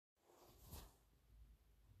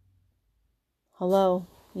Hello,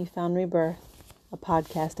 you found Rebirth, a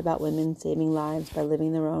podcast about women saving lives by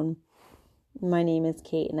living their own. My name is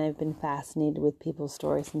Kate, and I've been fascinated with people's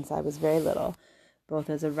stories since I was very little, both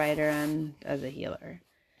as a writer and as a healer.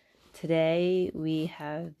 Today, we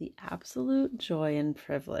have the absolute joy and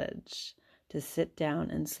privilege to sit down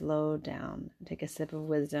and slow down and take a sip of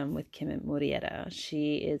wisdom with Kim Murrieta.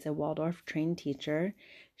 She is a Waldorf-trained teacher.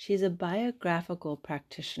 She's a biographical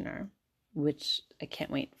practitioner, which I can't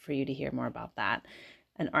wait for you to hear more about that,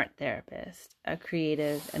 an art therapist, a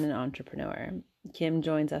creative, and an entrepreneur. Kim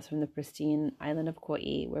joins us from the pristine island of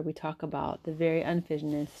Kauai, where we talk about the very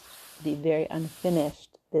unfinished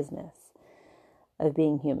business of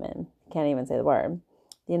being human. Can't even say the word.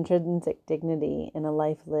 The intrinsic dignity in a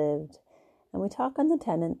life lived. And we talk on the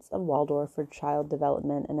tenets of Waldorf for child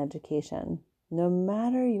development and education, no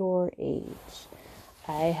matter your age.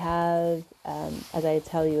 I have, as I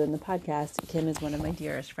tell you in the podcast, Kim is one of my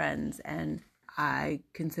dearest friends, and I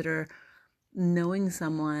consider knowing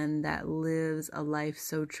someone that lives a life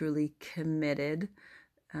so truly committed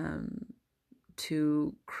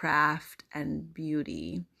to craft and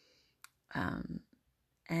beauty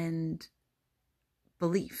and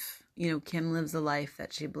belief. Kim lives a life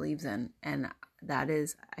that she believes in, and that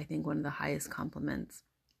is, I think, one of the highest compliments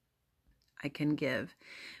I can give.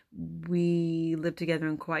 We lived together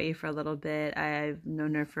in Kauai for a little bit. I've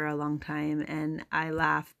known her for a long time, and I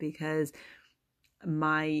laugh because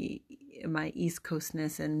my East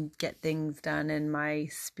Coastness and get things done and my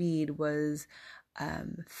speed was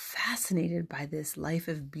fascinated by this life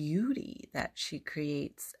of beauty that she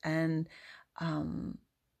creates and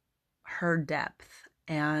her depth.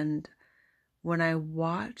 And when I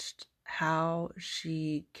watched how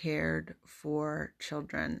she cared for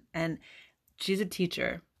children, and she's a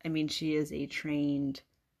teacher. I mean, she is a trained,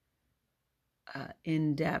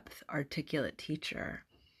 in-depth, articulate teacher.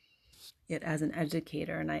 Yet as an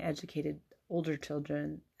educator, and I educated older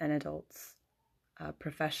children and adults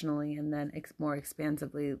professionally, and then more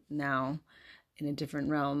expansively now in a different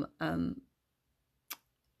realm, I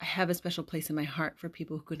have a special place in my heart for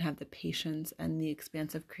people who can have the patience and the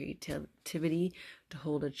expansive creativity to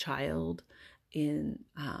hold a child in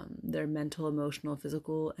their mental, emotional,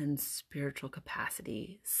 physical, and spiritual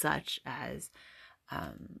capacity, such as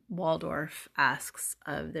Waldorf asks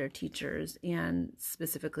of their teachers, and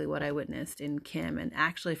specifically what I witnessed in Kim. And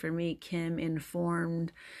actually, for me, Kim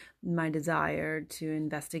informed my desire to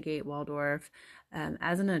investigate Waldorf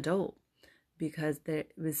as an adult, because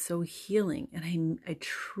it was so healing, and I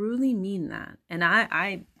truly mean that. And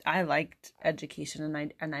I liked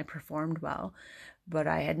education, and I performed well, but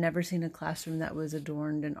I had never seen a classroom that was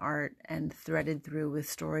adorned in art and threaded through with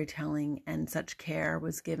storytelling, and such care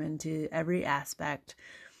was given to every aspect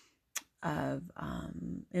of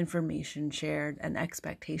information shared and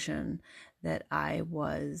expectation that I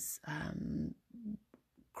was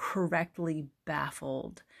correctly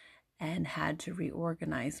baffled and had to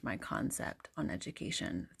reorganize my concept on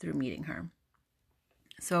education through meeting her.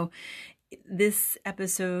 So this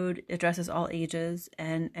episode addresses all ages,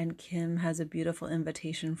 and Kim has a beautiful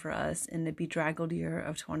invitation for us in the bedraggled year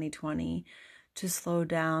of 2020 to slow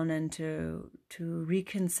down and to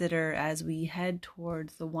reconsider as we head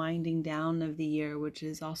towards the winding down of the year, which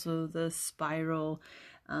is also the spiral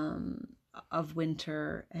of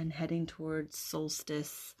winter and heading towards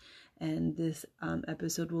solstice. And this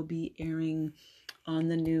episode will be airing on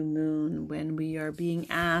the new moon, when we are being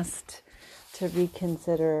asked to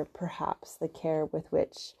reconsider perhaps the care with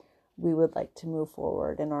which we would like to move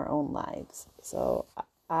forward in our own lives. So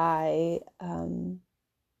I am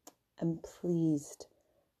pleased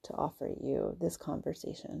to offer you this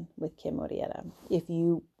conversation with Kim Murrieta. If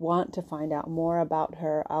you want to find out more about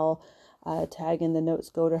her, I'll tag in the notes.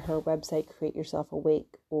 Go to her website, Create Yourself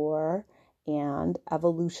Awake, and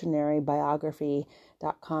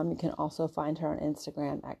evolutionarybiography.com. You can also find her on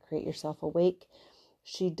Instagram at Create Yourself Awake.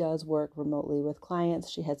 She does work remotely with clients.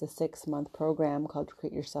 She has a 6-month program called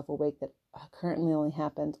Create Yourself Awake that currently only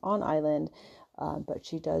happens on island, but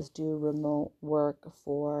she does do remote work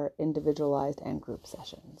for individualized and group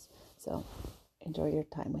sessions. So enjoy your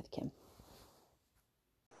time with Kim.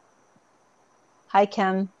 Hi,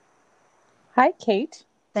 Kim. Hi, Kate.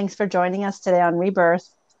 Thanks for joining us today on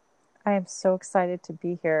Rebirth. I am so excited to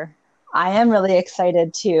be here. I am really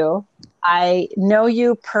excited too. I know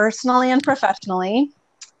you personally and professionally.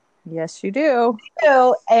 Yes, you do.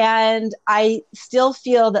 And I still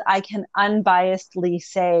feel that I can unbiasedly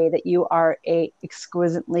say that you are a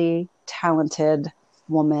exquisitely talented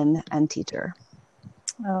woman and teacher.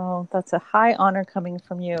 Oh, that's a high honor coming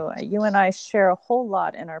from you. You and I share a whole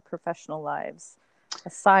lot in our professional lives,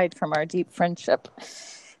 aside from our deep friendship.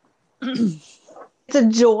 a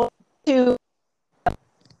joy to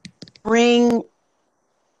bring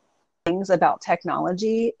things about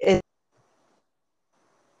technology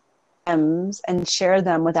and share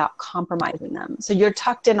them without compromising them. So you're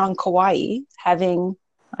tucked in on Kauai having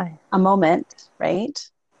a moment, right?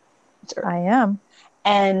 I am.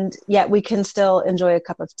 And yet we can still enjoy a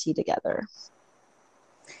cup of tea together.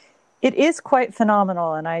 It is quite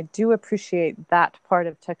phenomenal, and I do appreciate that part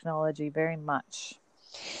of technology very much.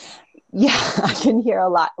 Yeah, I can hear a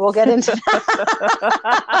lot. We'll get into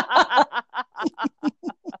that.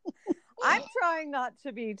 I'm trying not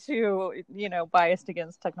to be too, biased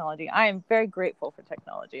against technology. I am very grateful for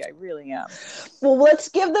technology. I really am. Well, let's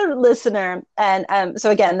give the listener, and so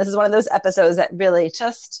again, this is one of those episodes that really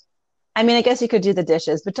just, I mean, I guess you could do the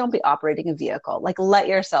dishes, but don't be operating a vehicle. Like, let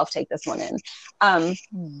yourself take this one in.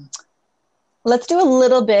 Let's do a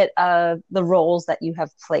little bit of the roles that you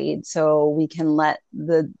have played so we can let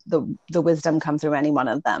the wisdom come through any one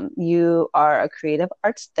of them. You are a creative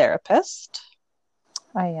arts therapist.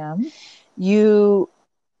 I am. You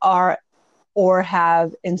are or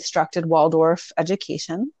have instructed Waldorf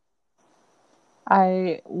education.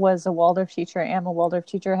 I was a Waldorf teacher, am a Waldorf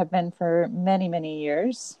teacher, have been for many, many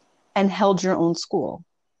years. And held your own school.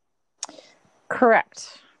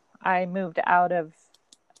 Correct. I moved out of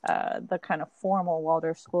the kind of formal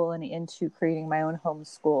Waldorf school and into creating my own home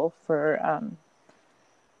school for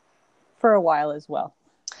a while as well.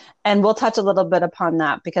 And we'll touch a little bit upon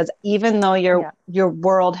that, because even though your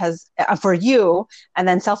world has, for you, and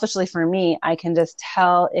then selfishly for me, I can just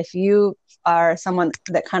tell if you are someone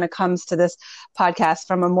that kind of comes to this podcast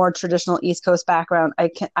from a more traditional East Coast background,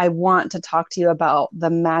 I want to talk to you about the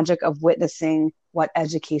magic of witnessing what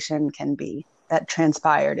education can be that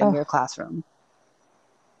transpired in your classroom.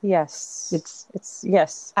 Yes. It's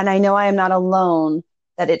yes. And I know I am not alone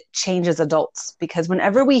that it changes adults, because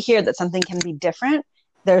whenever we hear that something can be different,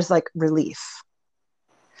 there's like relief.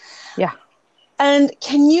 Yeah. And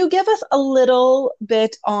can you give us a little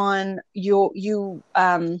bit on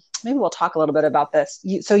maybe we'll talk a little bit about this.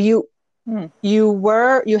 You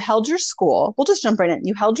held your school. We'll just jump right in.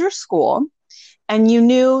 You held your school and you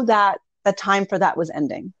knew that the time for that was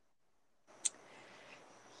ending.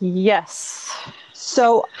 Yes.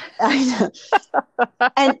 So, and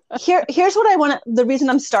here's what the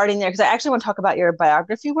reason I'm starting there, because I actually want to talk about your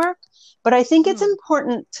biography work, but I think it's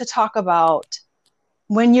important to talk about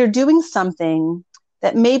when you're doing something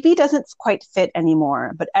that maybe doesn't quite fit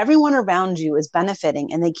anymore, but everyone around you is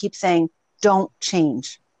benefiting and they keep saying, don't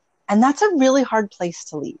change. And that's a really hard place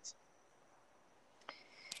to leave.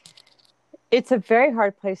 It's a very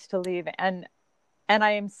hard place to leave. And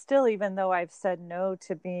I am still, even though I've said no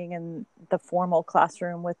to being in the formal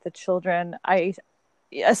classroom with the children,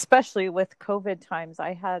 especially with COVID times,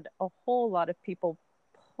 I had a whole lot of people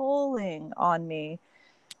pulling on me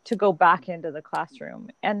to go back into the classroom.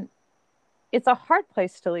 And it's a hard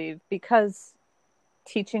place to leave, because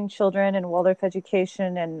teaching children in Waldorf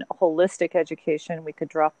education and holistic education, we could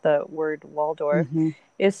drop the word Waldorf,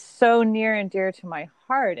 is so near and dear to my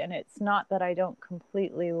heart. And it's not that I don't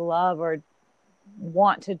completely love or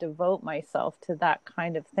want to devote myself to that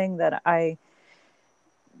kind of thing that I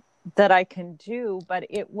can do, but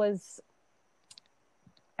it was,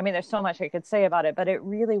 I mean, there's so much I could say about it, but it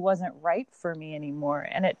really wasn't right for me anymore.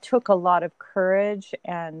 And it took a lot of courage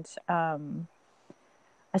and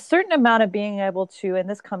a certain amount of being able to, and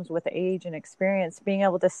this comes with age and experience, being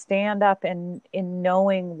able to stand up and in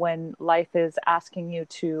knowing when life is asking you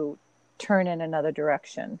to turn in another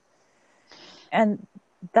direction. And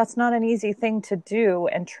that's not an easy thing to do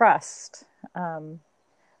and trust.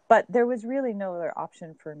 But there was really no other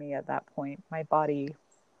option for me at that point. My body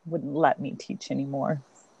wouldn't let me teach anymore.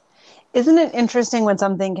 Isn't it interesting when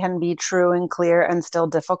something can be true and clear and still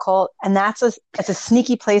difficult? And it's a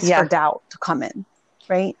sneaky place for doubt to come in,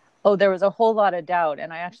 right? Oh, there was a whole lot of doubt,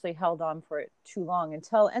 and I actually held on for it too long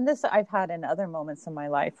and this I've had in other moments in my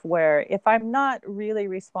life, where if I'm not really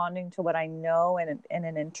responding to what I know in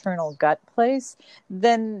an internal gut place,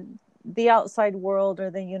 then the outside world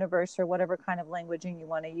or the universe or whatever kind of languaging you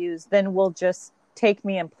want to use, then will just take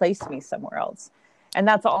me and place me somewhere else. And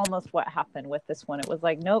that's almost what happened with this one. It was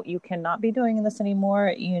like, no, you cannot be doing this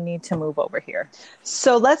anymore. You need to move over here.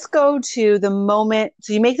 So let's go to the moment.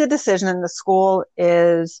 So you make the decision and the school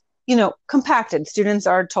is, compacted. Students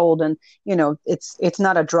are told, and, it's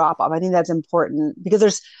not a drop off. I think that's important,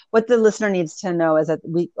 because what the listener needs to know is that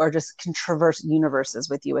we can traverse universes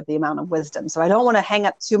with you with the amount of wisdom. So I don't want to hang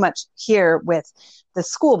up too much here with the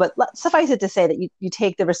school, but suffice it to say that you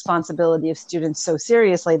take the responsibility of students so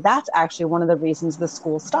seriously. That's actually one of the reasons the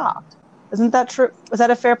school stopped. Isn't that true? Is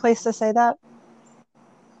that a fair place to say that?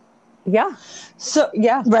 Yeah. So,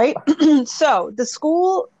 Yeah. right. So the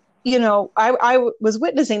school, I was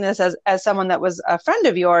witnessing this as someone that was a friend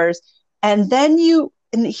of yours. And then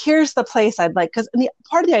and here's the place I'd like, because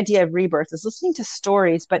part of the idea of rebirth is listening to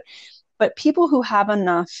stories, but people who have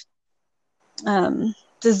enough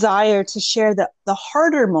desire to share the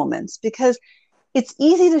harder moments, because it's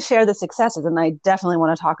easy to share the successes, and I definitely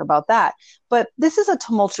want to talk about that. But this is a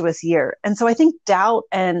tumultuous year. And so I think doubt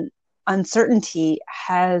and uncertainty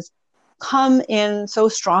has come in so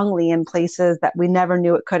strongly in places that we never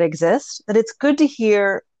knew it could exist, that it's good to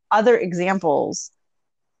hear other examples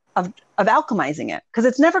of alchemizing it, because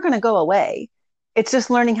it's never going to go away. It's just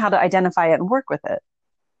learning how to identify it and work with it.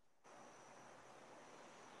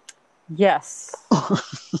 Yes.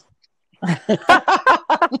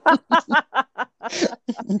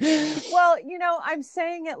 Well, I'm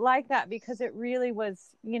saying it like that because it really was,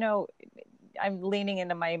 I'm leaning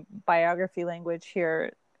into my biography language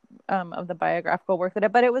here, of the biographical work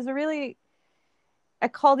but it was really, I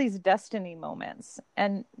call these destiny moments,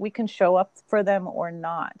 and we can show up for them or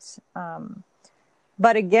not.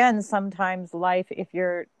 But again, sometimes life, if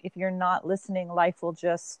you're not listening, life will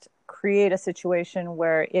just create a situation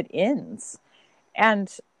where it ends.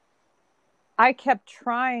 And I kept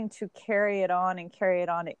trying to carry it on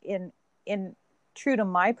in true to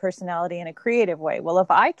my personality in a creative way. Well,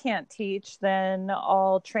 if I can't teach, then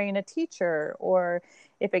I'll train a teacher, or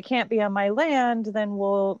if it can't be on my land, then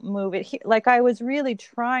we'll move it here. Like, I was really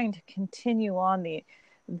trying to continue on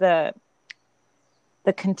the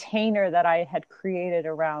container that I had created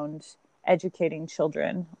around educating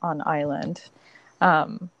children on island.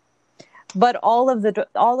 But all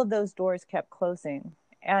of those doors kept closing,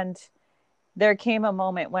 and there came a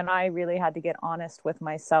moment when I really had to get honest with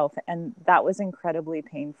myself. And that was incredibly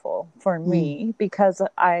painful for me because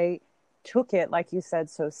I took it, like you said,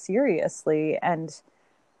 so seriously and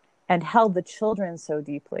held the children so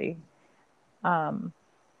deeply. But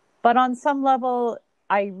on some level,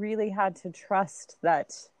 I really had to trust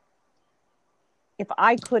that if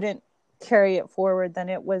I couldn't carry it forward, then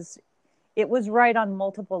it was right on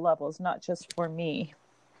multiple levels, not just for me.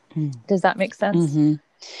 Does that make sense? Mm-hmm.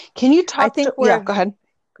 Can you talk go ahead.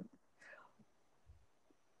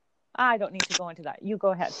 I don't need to go into that. You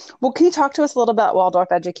go ahead. Well, can you talk to us a little about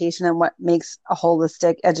Waldorf education and what makes a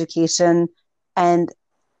holistic education? And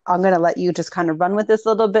I'm going to let you just kind of run with this a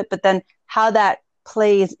little bit, but then how that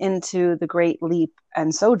plays into the Great Leap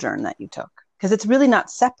and Sojourn that you took, because it's really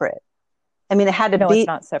not separate. I mean, it had to it's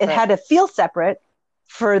not separate. It had to feel separate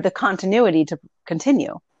for the continuity to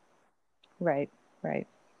continue. Right.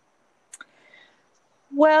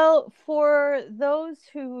 Well, for those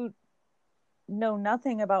who know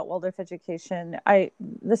nothing about Waldorf education,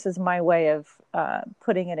 this is my way of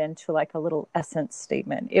putting it into like a little essence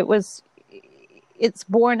statement. It's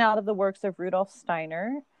born out of the works of Rudolf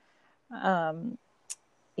Steiner.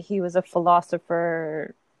 He was a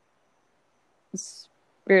philosopher,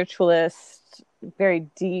 spiritualist, very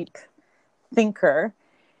deep thinker.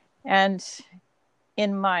 And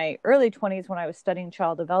in my early 20s, when I was studying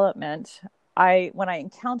child development, when I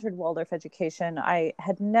encountered Waldorf education, I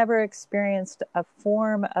had never experienced a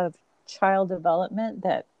form of child development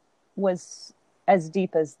that was as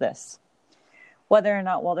deep as this. Whether or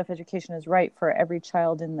not Waldorf education is right for every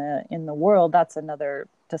child in the world, that's another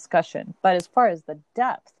discussion. But as far as the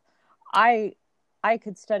depth, I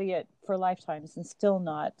could study it for lifetimes and still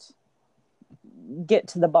not get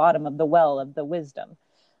to the bottom of the well of the wisdom.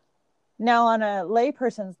 Now, on a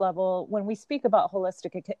layperson's level, when we speak about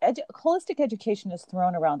holistic education is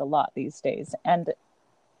thrown around a lot these days. And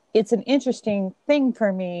it's an interesting thing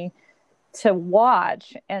for me to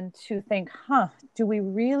watch and to think, do we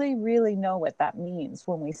really, really know what that means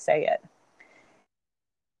when we say it?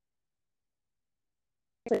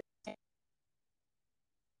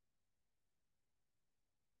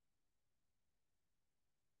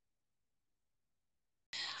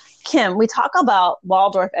 Kim, we talk about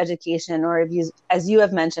Waldorf education, or as you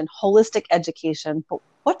have mentioned, holistic education, but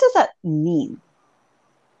what does that mean?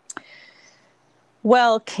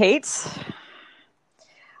 Well, Kate,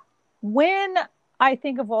 when I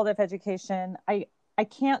think of Waldorf education, I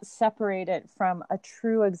can't separate it from a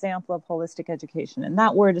true example of holistic education. And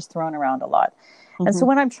that word is thrown around a lot. Mm-hmm. And so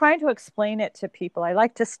when I'm trying to explain it to people, I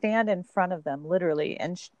like to stand in front of them literally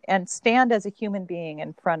and stand as a human being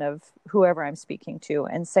in front of whoever I'm speaking to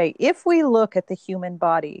and say, if we look at the human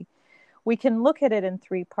body, we can look at it in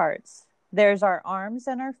three parts. There's our arms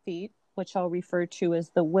and our feet, which I'll refer to as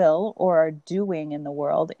the will or our doing in the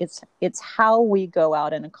world. It's how we go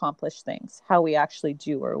out and accomplish things, how we actually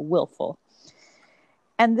do, or willful.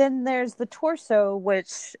 And then there's the torso,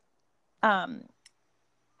 which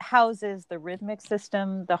houses the rhythmic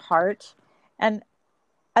system, the heart. And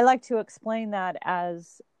I like to explain that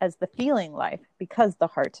as the feeling life, because the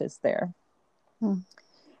heart is there.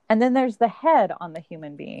 And then there's the head on the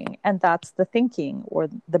human being, and that's the thinking, or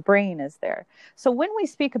the brain is there. So when we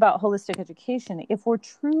speak about holistic education, if we're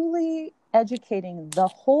truly educating the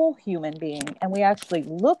whole human being and we actually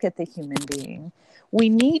look at the human being, we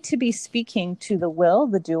need to be speaking to the will,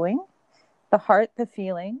 the doing, the heart, the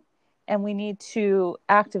feeling, and we need to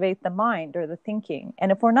activate the mind, or the thinking.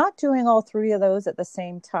 And if we're not doing all three of those at the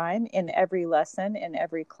same time in every lesson, in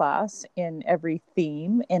every class, in every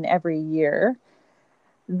theme, in every year,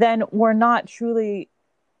 then we're not truly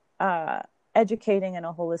educating in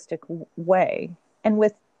a holistic way. And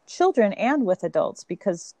with children and with adults,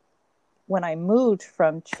 because when I moved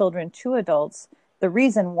from children to adults, the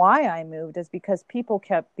reason why I moved is because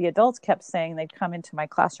the adults kept saying, they'd come into my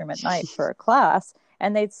classroom at night for a class,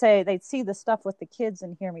 and they'd see the stuff with the kids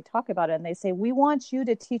and hear me talk about it. And they say, we want you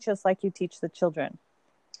to teach us like you teach the children.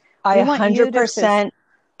 I 100%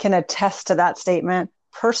 can attest to that statement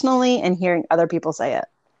personally, and hearing other people say it.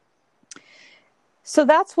 So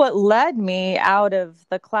that's what led me out of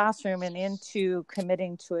the classroom and into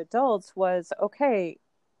committing to adults was, okay,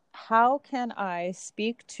 how can I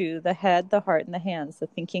speak to the head, the heart, and the hands, the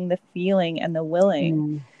thinking, the feeling, and the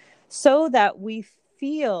willing, so that we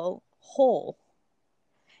feel whole?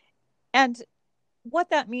 And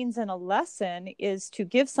what that means in a lesson is to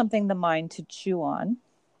give something the mind to chew on,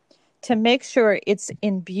 to make sure it's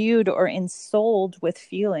imbued or ensouled with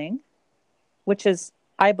feeling, which is,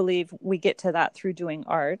 I believe we get to that through doing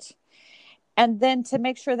art, and then to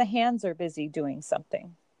make sure the hands are busy doing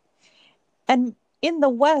something. And in the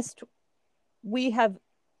West, we have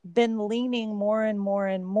been leaning more and more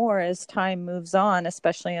and more as time moves on,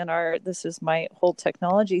 especially in this is my whole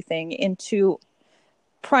technology thing, into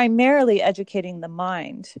primarily educating the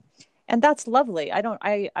mind. And that's lovely.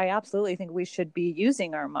 I absolutely think we should be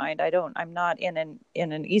using our mind. I'm not in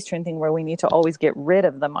an Eastern thing where we need to always get rid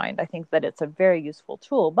of the mind. I think that it's a very useful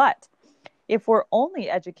tool. But if we're only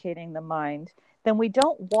educating the mind, then we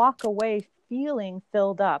don't walk away feeling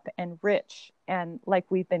filled up and rich and like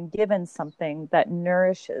we've been given something that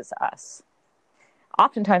nourishes us.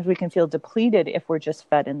 Oftentimes we can feel depleted if we're just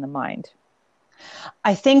fed in the mind.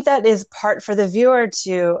 I think that is part for the viewer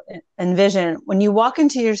to envision. When you walk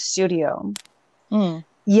into your studio,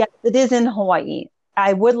 yes, it is in Hawaii.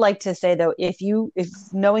 I would like to say, though, if you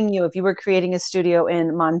were creating a studio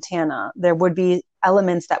in Montana, there would be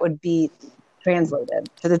elements that would be translated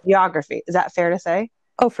to the geography. Is that fair to say?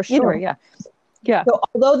 Oh, for sure. Yeah. So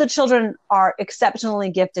although the children are exceptionally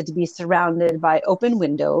gifted to be surrounded by open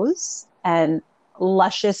windows and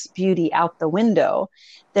luscious beauty out the window,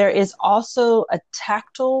 there is also a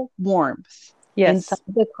tactile warmth inside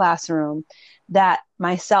the classroom that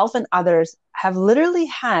myself and others have literally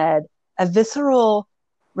had a visceral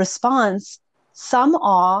response, some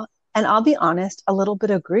awe, and I'll be honest, a little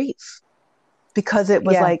bit of grief, because it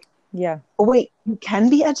was oh, wait, you can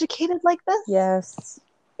be educated like this? Yes.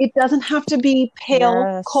 It doesn't have to be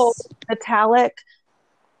pale, cold, metallic.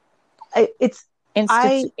 It's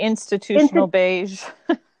institutional beige.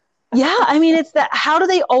 Yeah, I mean, it's that. How do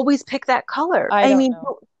they always pick that color? I mean,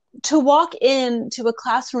 know. To walk into a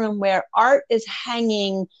classroom where art is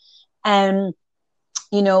hanging, and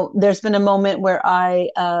there's been a moment where I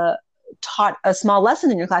taught a small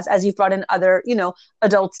lesson in your class, as you've brought in other,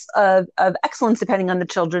 adults of excellence, depending on the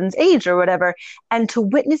children's age or whatever, and to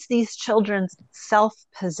witness these children's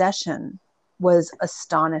self-possession was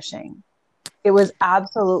astonishing. It was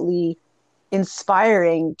absolutely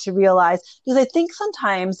inspiring to realize, because I think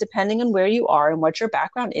sometimes, depending on where you are and what your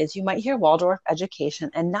background is, you might hear Waldorf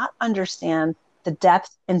education and not understand the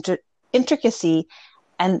depth, intricacy,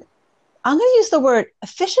 and I'm going to use the word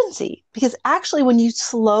efficiency, because actually when you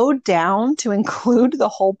slow down to include the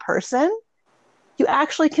whole person, you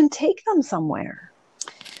actually can take them somewhere.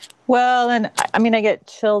 Well, and I mean, I get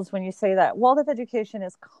chills when you say that. Waldorf education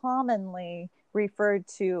is commonly referred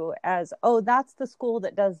to as, oh, that's the school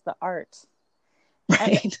that does the art.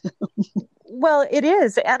 Right. Well, it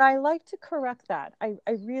is. And I like to correct that. I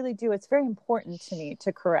really do. It's very important to me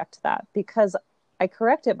to correct that, because I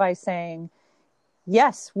correct it by saying,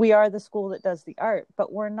 yes, we are the school that does the art,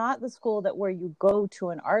 but we're not the school that where you go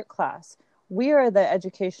to an art class. We are the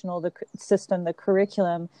educational system, the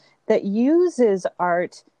curriculum that uses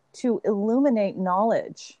art to illuminate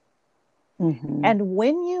knowledge. Mm-hmm. And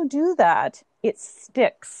when you do that, it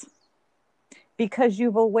sticks, because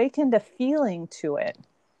you've awakened a feeling to it.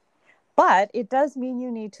 But it does mean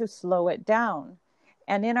you need to slow it down.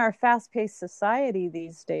 And in our fast-paced society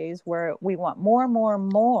these days, where we want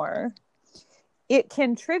more, it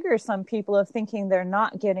can trigger some people of thinking they're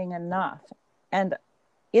not getting enough. And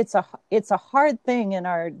it's a hard thing in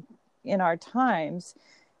our times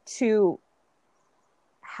to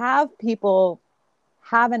have people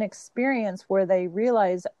have an experience where they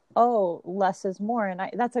realize, oh, less is more. And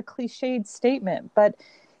that's a cliched statement, but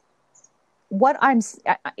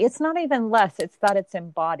it's not even less, it's that it's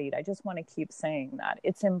embodied. I just want to keep saying that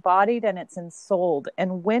it's embodied and it's ensouled.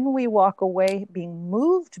 And when we walk away being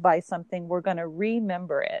moved by something, we're going to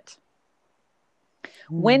remember it.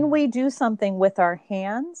 When we do something with our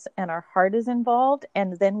hands and our heart is involved,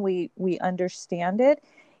 and then we understand it,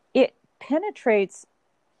 it penetrates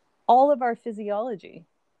all of our physiology.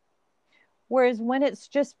 Whereas when it's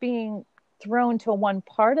just being thrown to one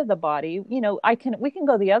part of the body, we can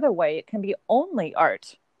go the other way. It can be only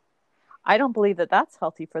art. I don't believe that that's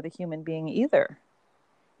healthy for the human being either.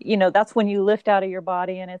 That's when you lift out of your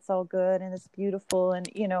body and it's all good and it's beautiful and,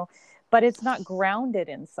 but it's not grounded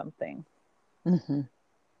in something. Mm-hmm.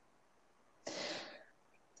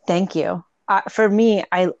 Thank you. For me,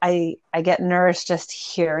 I get nourished just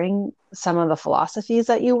hearing some of the philosophies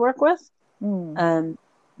that you work with,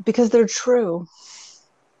 because they're true.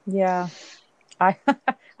 Yeah. I'm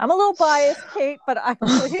a little biased, Kate, but I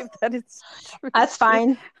believe that it's true. That's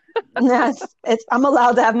fine. I'm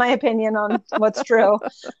allowed to have my opinion on what's true.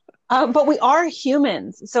 But we are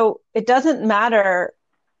humans. So it doesn't matter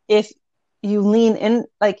if you lean in,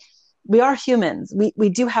 like, we are humans. We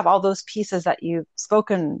do have all those pieces that you've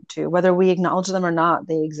spoken to, whether we acknowledge them or not,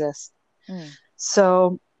 they exist.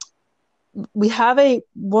 So we have a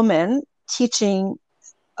woman teaching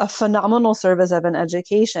a phenomenal service of an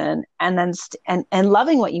education, and then and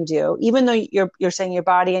loving what you do, even though you're saying your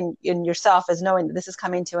body and yourself is knowing that this is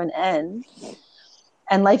coming to an end,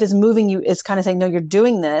 and life is moving you, is kind of saying, no, you're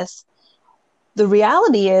doing this. The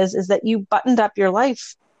reality is that you buttoned up your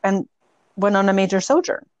life and went on a major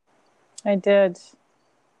sojourn. I did.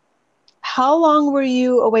 How long were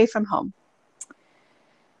you away from home?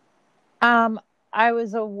 I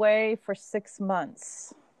was away for 6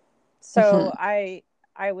 months. So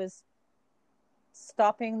I was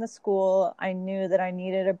stopping the school. I knew that I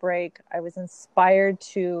needed a break. I was inspired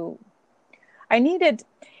living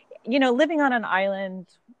on an island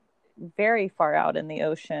very far out in the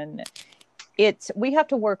ocean. We have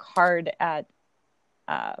to work hard at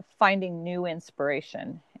finding new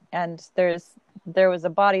inspiration. And there was a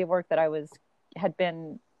body of work that I had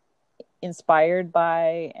been inspired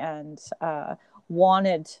by and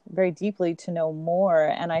wanted very deeply to know more.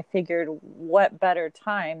 And I figured, what better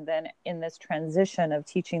time than in this transition of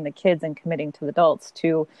teaching the kids and committing to the adults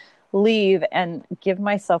to leave and give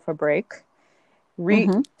myself a break,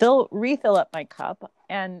 refill up my cup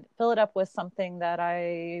and fill it up with something that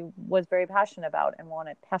I was very passionate about and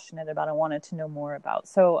wanted to know more about.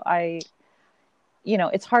 So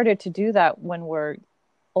it's harder to do that when we're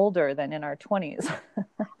older than in our 20s.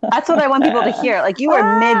 That's what I want people to hear. Like, you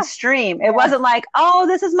were midstream. It wasn't like, oh,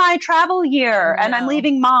 this is my travel year and I'm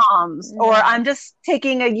leaving mom's, or I'm just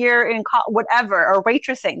taking a year in whatever, or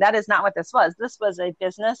waitressing. That is not what this was. This was a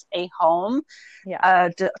business, a home,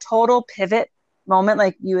 a total pivot moment.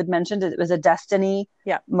 Like you had mentioned, it was a destiny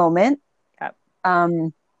moment.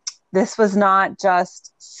 This was not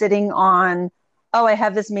just sitting on, oh, I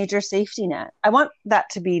have this major safety net. I want that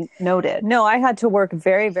to be noted. No, I had to work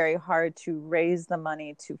very, very hard to raise the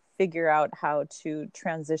money to figure out how to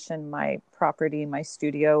transition my property, my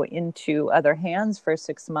studio, into other hands for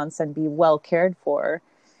 6 months and be well cared for,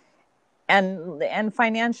 and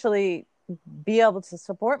financially be able to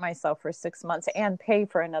support myself for 6 months and pay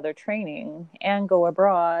for another training and go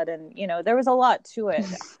abroad. And, there was a lot to it.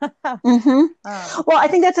 Well, I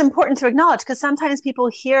think that's important to acknowledge, because sometimes people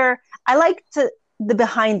hear, I like the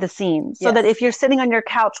behind the scenes, so that if you're sitting on your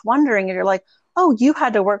couch wondering, and you're like, oh, you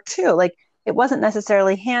had to work too. Like, it wasn't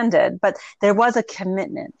necessarily handed, but there was a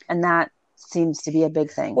commitment, and that seems to be a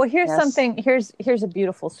big thing. Well, here's a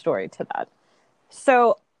beautiful story to that.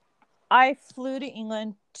 So I flew to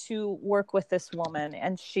England to work with this woman,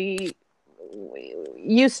 and she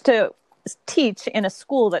used to teach in a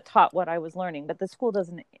school that taught what I was learning, but the school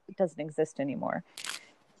doesn't exist anymore.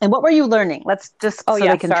 And what were you learning? Let's just sorry.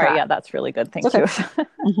 Yeah, that's really good. Thank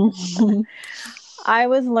you. I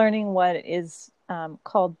was learning what is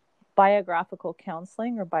called biographical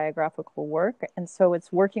counseling or biographical work. And so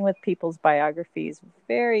it's working with people's biographies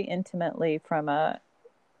very intimately from a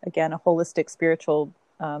holistic spiritual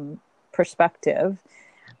perspective.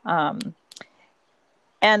 And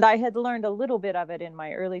I had learned a little bit of it in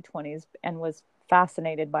my early 20s and was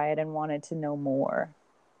fascinated by it and wanted to know more.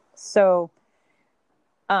 So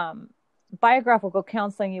biographical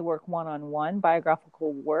counseling, you work one-on-one.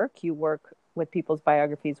 Biographical work, you work with people's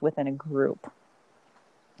biographies within a group.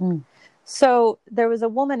 So there was a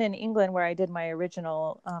woman in England where I did my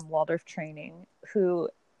original Waldorf training who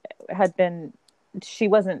had been, she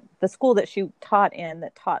wasn't, the school that she taught in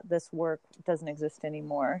that taught this work doesn't exist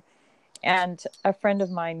anymore. And a friend of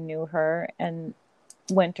mine knew her and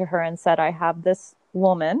went to her and said, I have this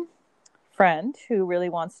woman friend who really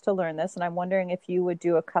wants to learn this, and I'm wondering if you would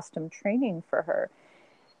do a custom training for her.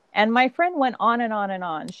 And my friend went on and on and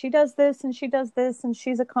on. She does this and she does this and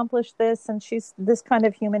she's accomplished this and she's this kind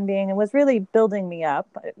of human being, and was really building me up,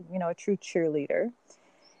 you know, a true cheerleader.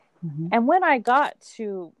 And when I got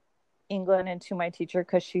to England and to my teacher,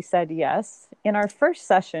 because she said yes, in our first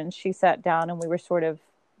session, she sat down and we were sort of,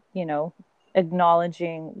 you know,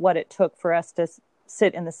 acknowledging what it took for us to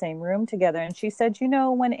sit in the same room together. And she said, you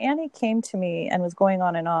know, when Annie came to me and was going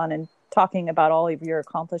on and talking about all of your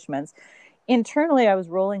accomplishments, internally, I was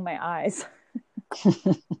rolling my eyes.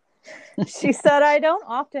 She said, I don't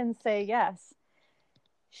often say yes.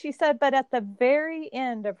 She said, but at the very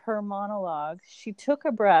end of her monologue, she took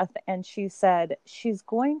a breath and she said, she's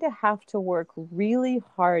going to have to work really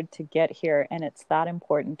hard to get here. And it's that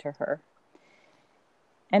important to her.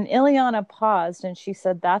 And Ileana paused and she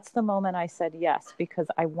said, that's the moment I said yes, because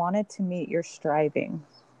I wanted to meet your striving.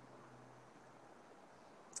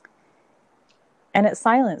 And it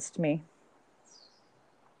silenced me.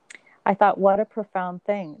 I thought, what a profound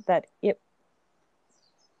thing that it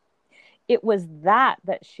was that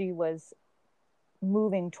she was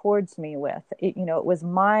moving towards me with. It, you know, it was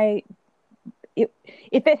if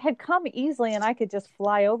it had come easily and I could just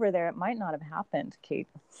fly over there, it might not have happened, Kate.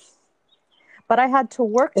 But I had to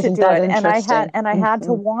work to do it, and I had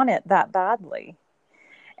to want it that badly.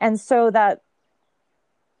 And so that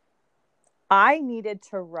I needed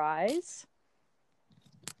to rise.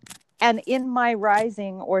 And in my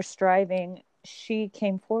rising or striving, she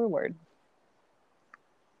came forward.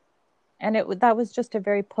 And that was just a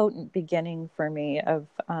very potent beginning for me of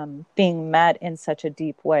being met in such a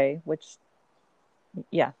deep way, which,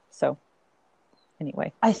 yeah. So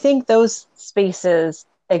anyway. I think those spaces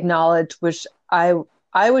acknowledge, which I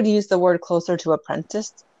would use the word closer to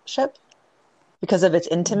apprenticeship because of its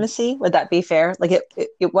intimacy. Would that be fair? Like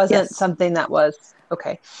it wasn't something that was,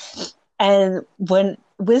 okay. And when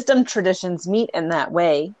wisdom traditions meet in that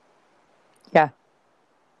way,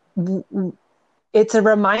 it's a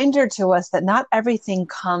reminder to us that not everything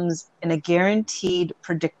comes in a guaranteed,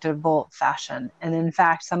 predictable fashion. And in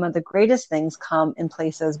fact, some of the greatest things come in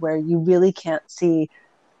places where you really can't see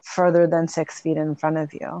further than 6 feet in front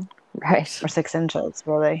of you. Right. Or 6 inches,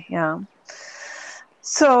 really. Yeah.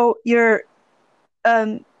 So you're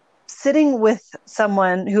sitting with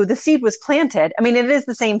someone who the seed was planted. I mean, it is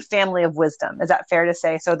the same family of wisdom. Is that fair to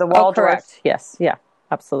say? So the Waldorf. Oh, correct. Yes. Yeah,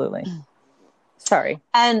 absolutely. Sorry.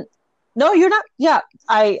 And no, you're not. Yeah.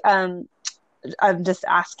 I'm just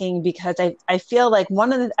asking because I feel like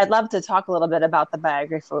I'd love to talk a little bit about the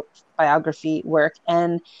biography work.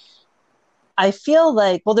 And I feel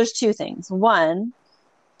like, well, there's 2 things. One,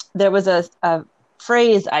 there was a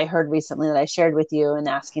phrase I heard recently that I shared with you and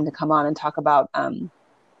asking to come on and talk about,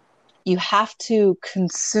 you have to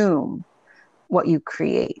consume what you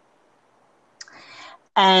create.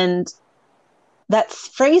 And that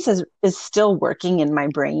phrase is still working in my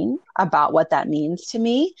brain about what that means to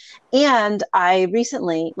me. And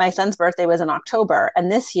my son's birthday was in October,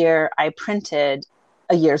 and this year I printed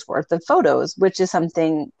a year's worth of photos, which is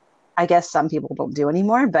something I guess some people don't do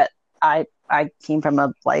anymore, but I came from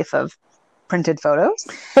a life of printed photos,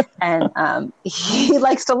 and he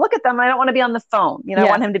likes to look at them. I don't want to be on the phone. You know, I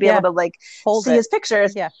want him to be able to like see his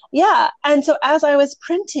pictures. Yeah. And so as I was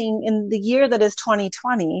printing in the year that is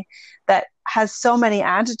 2020, that has so many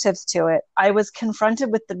adjectives to it, I was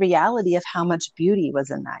confronted with the reality of how much beauty was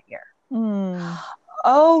in that year.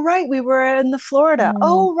 Oh, right. We were in Florida.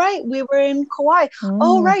 Oh, right. We were in Kauai.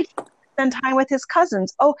 Oh, right. Spend time with his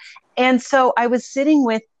cousins. Oh, and so I was sitting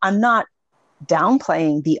with, I'm not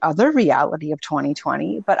downplaying the other reality of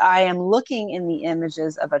 2020, but I am looking in the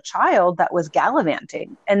images of a child that was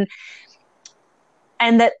gallivanting, and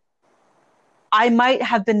that I might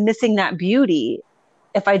have been missing that beauty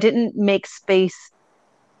if I didn't make space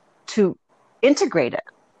to integrate it.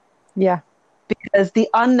 Yeah. Because the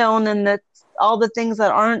unknown and all the things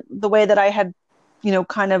that aren't the way that I had,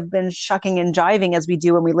 kind of been shucking and jiving as we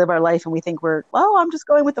do when we live our life and we think I'm just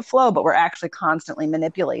going with the flow, but we're actually constantly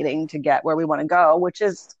manipulating to get where we want to go, which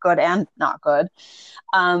is good and not good.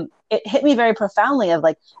 It hit me very profoundly of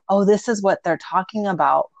like, oh, this is what they're talking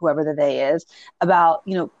about, whoever the they is, about,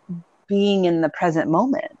 being in the present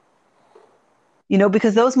moment,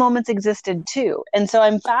 because those moments existed too. And so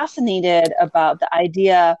I'm fascinated about the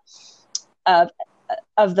idea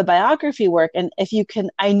of the biography work. And if you can,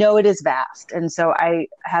 I know it is vast, and so I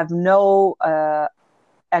have no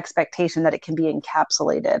expectation that it can be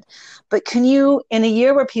encapsulated. But can you, in a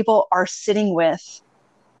year where people are sitting with,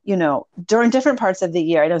 during different parts of the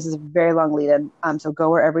year, I know this is a very long lead in, so go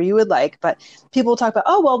wherever you would like, but people talk about,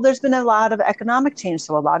 oh, well, there's been a lot of economic change,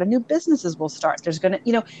 so a lot of new businesses will start. There's going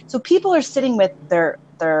to, so people are sitting with their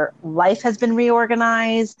life has been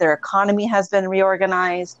reorganized, their economy has been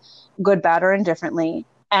reorganized, good, bad, or indifferently.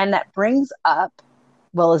 And that brings up,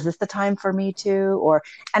 well, is this the time for me to?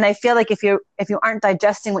 And I feel like if you aren't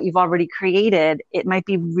digesting what you've already created, it might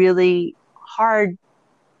be really hard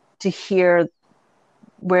to hear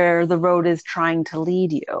where the road is trying to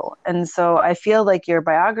lead you. And so I feel like your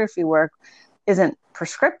biography work isn't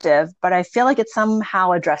prescriptive, but I feel like it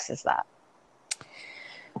somehow addresses that.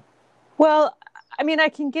 Well, I mean, I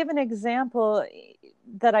can give an example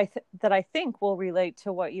that I think will relate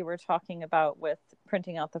to what you were talking about with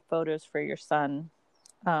printing out the photos for your son.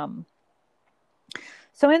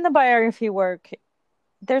 So in the biography work,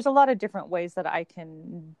 there's a lot of different ways that I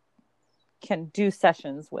can do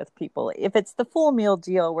sessions with people. If it's the full meal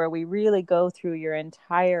deal where we really go through your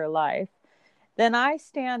entire life, then I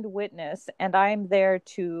stand witness and I'm there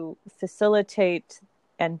to facilitate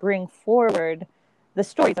and bring forward the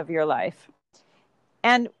stories of your life.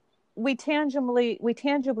 And we tangibly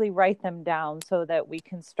write them down so that we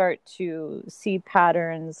can start to see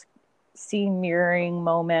patterns, see mirroring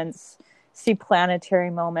moments, see planetary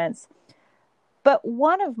moments. But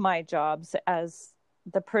one of my jobs as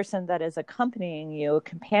the person that is accompanying you,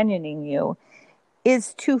 companioning you,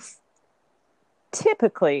 is to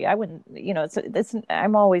typically, I wouldn't,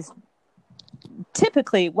 I'm always,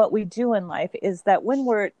 typically what we do in life is that when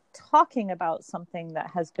we're talking about something that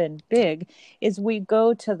has been big, is we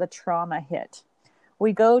go to the trauma hit.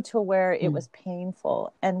 We go to where it was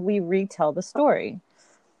painful and we retell the story.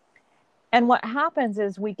 And what happens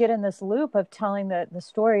is we get in this loop of telling the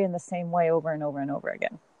story in the same way over and over and over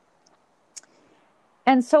again.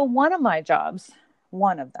 And so one of my jobs,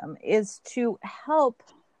 one of them, is to help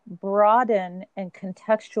broaden and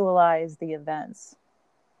contextualize the events.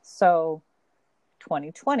 So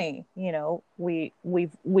 2020,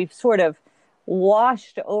 we've sort of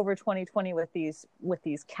washed over 2020 with these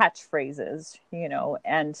catchphrases,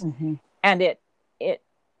 and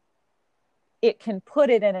it can put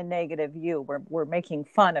it in a negative view. We're making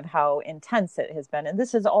fun of how intense it has been, and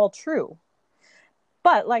this is all true.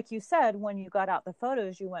 But like you said, when you got out the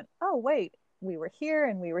photos, you went, oh, wait, we were here,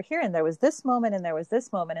 and there was this moment, and there was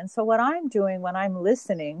this moment. And so what I'm doing when I'm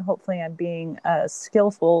listening, hopefully I'm being a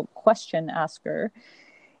skillful question asker,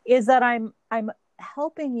 is that I'm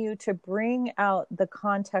helping you to bring out the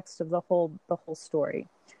context of the whole story.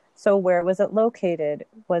 So where was it located?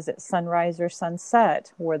 Was it sunrise or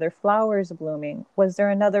sunset? Were there flowers blooming? Was there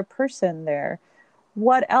another person there?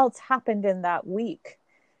 What else happened in that week?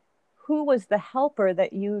 Who was the helper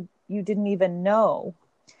that you didn't even know?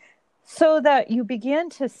 So that you begin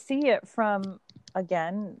to see it from,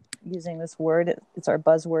 again, using this word, it's our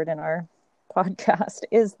buzzword in our podcast,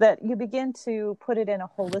 is that you begin to put it in a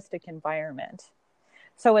holistic environment.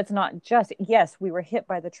 So it's not just, yes, we were hit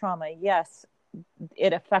by the trauma. Yes,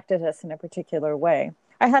 it affected us in a particular way.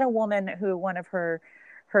 I had a woman who one of her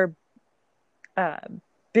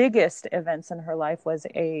biggest events in her life was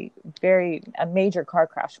a major car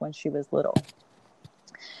crash when she was little,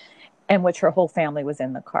 in which her whole family was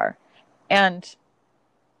in the car. And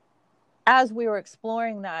as we were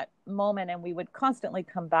exploring that moment, and we would constantly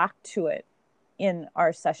come back to it in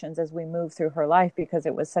our sessions as we moved through her life, because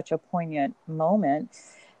it was such a poignant moment,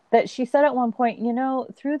 that she said at one point,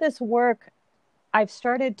 through this work, I've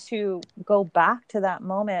started to go back to that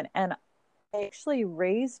moment, and I actually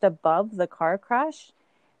raised above the car crash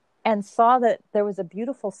and saw that there was a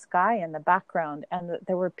beautiful sky in the background and that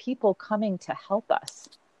there were people coming to help us.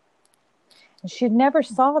 And she never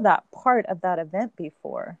saw that part of that event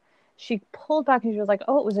before. She pulled back and she was like,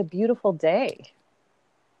 oh, it was a beautiful day.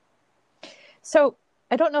 So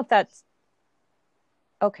I don't know if that's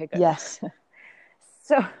okay. Good. Yes.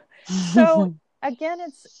 So again,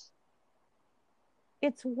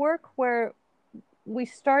 it's work where we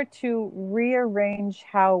start to rearrange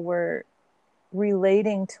how we're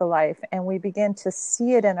relating to life, and we begin to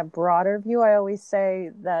see it in a broader view. I always say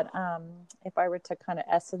that if I were to kind of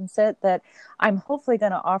essence it, that I'm hopefully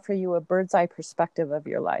going to offer you a bird's eye perspective of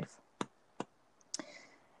your life.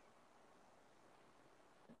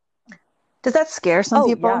 Does that scare some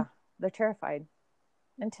people? Yeah, they're terrified.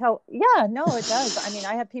 Yeah, no, it does. I mean,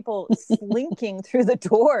 I have people slinking through the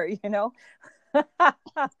door,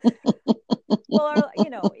 Well,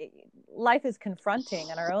 life is confronting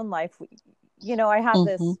in our own life. I have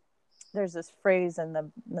Mm-hmm. there's this phrase in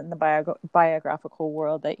the biographical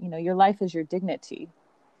world that, your life is your dignity.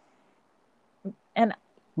 And,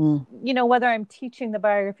 Mm. whether I'm teaching the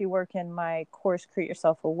biography work in my course, Create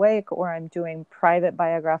Yourself Awake, or I'm doing private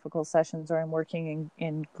biographical sessions, or I'm working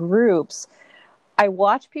in groups, I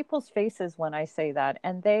watch people's faces when I say that,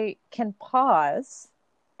 and they can pause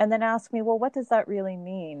and then ask me, well, what does that really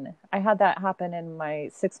mean? I had that happen in my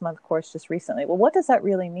 6-month course just recently. Well, what does that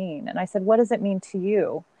really mean? And I said, what does it mean to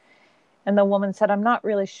you? And the woman said, I'm not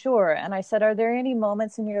really sure. And I said, are there any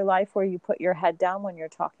moments in your life where you put your head down when you're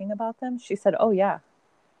talking about them? She said, oh, yeah.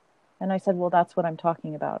 And I said, well, that's what I'm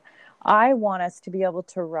talking about. I want us to be able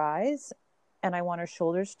to rise, and I want our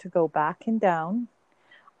shoulders to go back and down.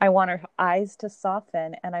 I want our eyes to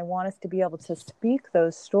soften, and I want us to be able to speak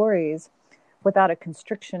those stories without a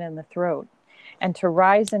constriction in the throat, and to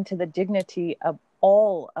rise into the dignity of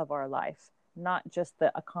all of our life, not just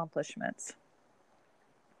the accomplishments.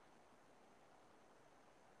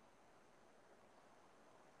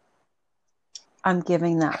 I'm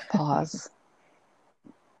giving that pause.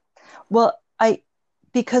 Well,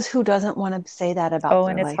 because who doesn't want to say that about Oh,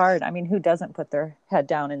 their and it's life? hard. I mean, who doesn't put their head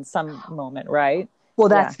down in some moment, right? Well,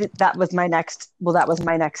 Yeah. that was my next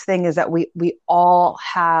thing, is that we all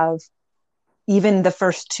have, even the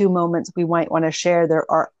first two moments we might want to share, there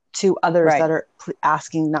are two others Right. that are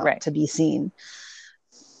asking not Right. to be seen.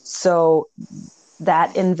 So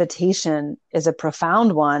that invitation is a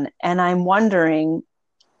profound one. And I'm wondering,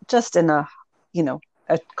 just in a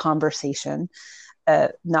conversation,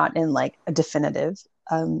 not in like a definitive,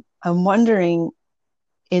 I'm wondering,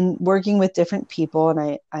 in working with different people,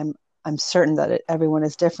 and I'm certain that everyone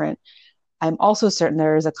is different, I'm also certain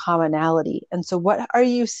there is a commonality. And so what are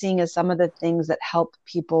you seeing as some of the things that help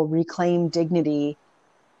people reclaim dignity?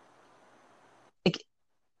 Like,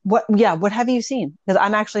 what have you seen? Because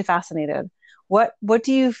I'm actually fascinated. What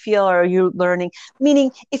do you feel, are you learning?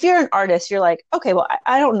 Meaning, if you're an artist, you're like, okay, well,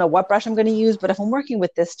 I don't know what brush I'm going to use, but if I'm working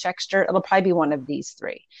with this texture, it'll probably be one of these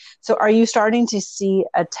three. So are you starting to see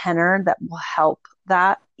a tenor that will help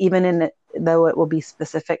that, even though it will be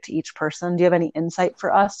specific to each person? Do you have any insight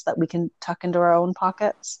for us that we can tuck into our own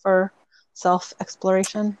pockets for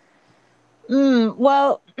self-exploration?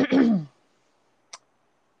 Well,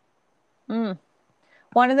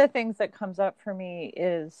 one of the things that comes up for me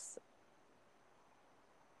is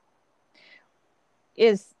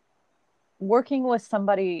working with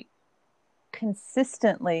somebody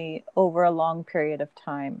consistently over a long period of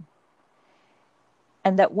time.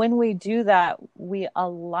 And that when we do that, we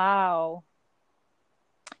allow,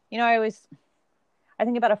 I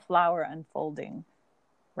think about a flower unfolding,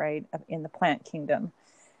 right, in the plant kingdom.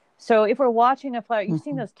 So if we're watching a flower, you've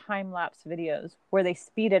seen those time-lapse videos where they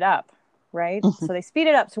speed it up, right? Mm-hmm. So they speed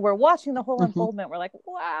it up. So we're watching the whole Mm-hmm. unfoldment. We're like,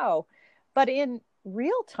 wow. But in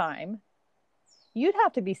real time, you'd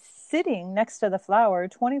have to be sitting next to the flower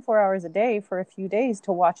 24 hours a day for a few days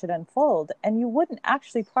to watch it unfold. And you wouldn't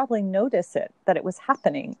actually probably notice that it was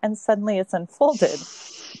happening. And suddenly it's unfolded.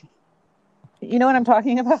 You know what I'm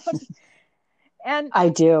talking about? And I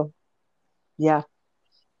do. Yeah.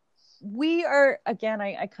 we are, again,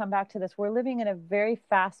 I come back to this. We're living in a very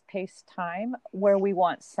fast-paced time where we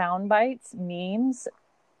want sound bites, memes,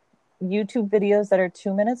 YouTube videos that are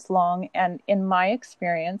 2 minutes long. And in my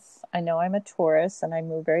experience, I know I'm a Taurus and I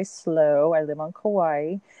move very slow. I live on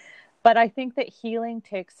Kauai. But I think that healing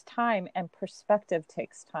takes time and perspective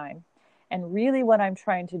takes time. And really what I'm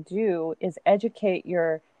trying to do is educate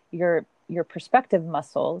your perspective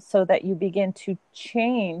muscle so that you begin to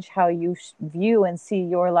change how you view and see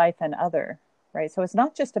your life and other, right? So it's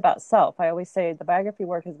not just about self. I always say the biography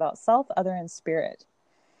work is about self, other, and spirit,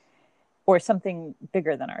 or something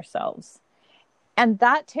bigger than ourselves. And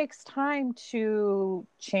that takes time to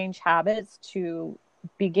change habits, to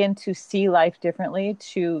begin to see life differently,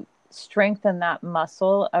 to strengthen that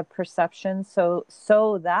muscle of perception so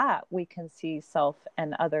that we can see self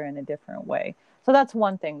and other in a different way. So that's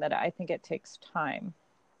one thing that I think it takes time.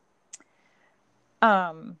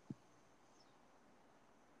 Can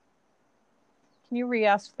you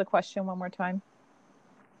re-ask the question one more time?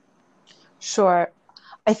 Sure.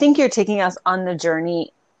 I think you're taking us on the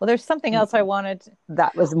journey. Well, there's something else I wanted.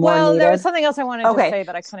 That was more needed. There was something else I wanted to say,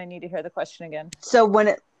 but I kind of need to hear the question again. So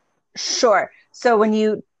when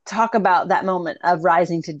you talk about that moment of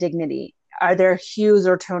rising to dignity, are there hues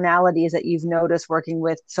or tonalities that you've noticed working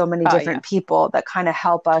with so many different people that kind of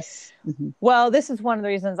help us? Mm-hmm. Well, this is one of the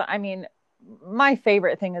reasons. I mean, my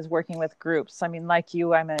favorite thing is working with groups. I mean, like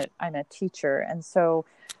you, I'm a teacher. And so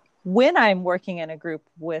when I'm working in a group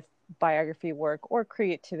with biography work or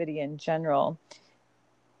creativity in general,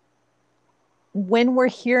 when we're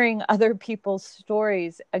hearing other people's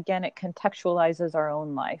stories, again, it contextualizes our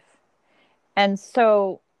own life. And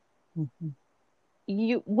so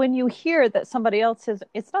when you hear that somebody else is,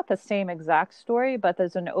 it's not the same exact story, but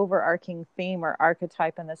there's an overarching theme or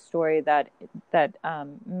archetype in the story that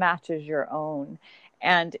matches your own.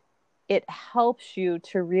 And it helps you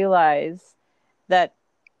to realize that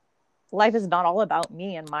life is not all about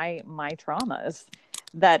me and my traumas,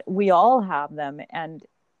 that we all have them. And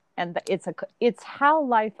it's how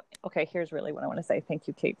life, okay, here's really what I want to say. Thank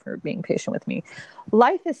you, Kate, for being patient with me.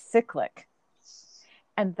 Life is cyclic.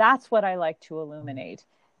 And that's what I like to illuminate,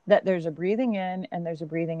 that there's a breathing in and there's a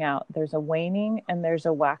breathing out. There's a waning and there's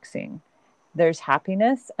a waxing. There's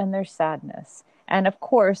happiness and there's sadness. And of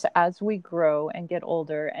course, as we grow and get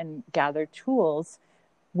older and gather tools,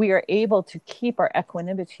 we are able to keep our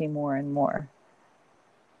equanimity more and more.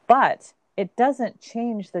 But it doesn't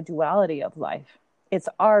change the duality of life. It's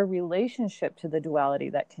our relationship to the duality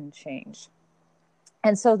that can change.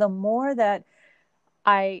 And so the more that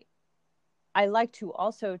I like to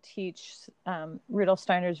also teach Rudolf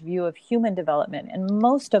Steiner's view of human development. And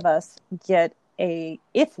most of us get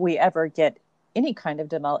if we ever get any kind of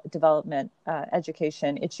development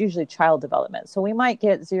education, it's usually child development. So we might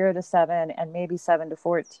get 0 to 7 and maybe 7 to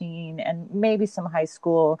 14 and maybe some high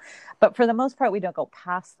school. But for the most part, we don't go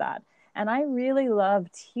past that. And I really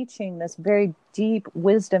love teaching this very deep,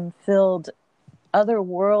 wisdom-filled,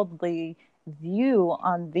 otherworldly view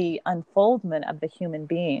on the unfoldment of the human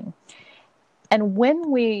being. And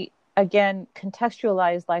when we, again,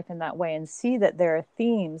 contextualize life in that way and see that there are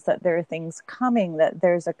themes, that there are things coming, that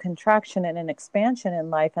there's a contraction and an expansion in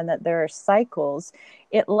life, and that there are cycles,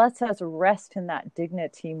 it lets us rest in that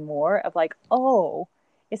dignity more of like, oh,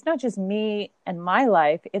 it's not just me and my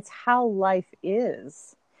life, it's how life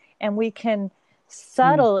is. And we can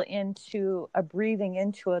settle into a breathing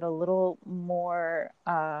into it a little more,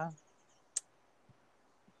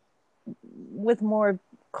 with more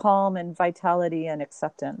calm and vitality and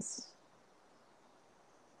acceptance.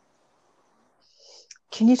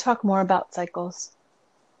 Can you talk more about cycles?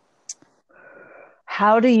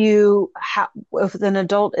 How if an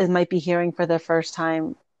adult might be hearing for the first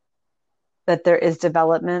time that there is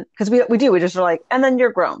development, because we just are like, and then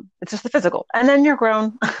you're grown. It's just the physical, and then you're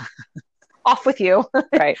grown. Off with you.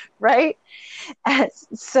 Right. Right. And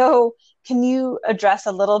so can you address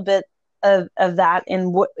a little bit of that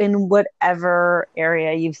in whatever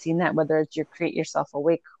area you've seen that, whether it's your Create Yourself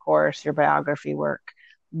Awake course, your biography work?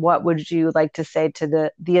 What would you like to say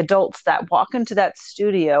to the adults that walk into that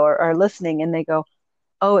studio or are listening and they go,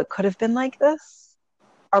 oh, it could have been like this?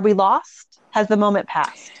 Are we lost? Has the moment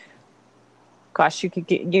passed? Gosh,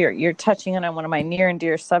 you're touching on one of my near and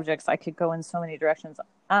dear subjects. I could go in so many directions.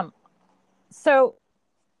 So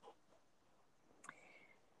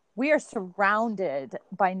we are surrounded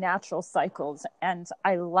by natural cycles, and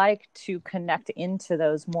I like to connect into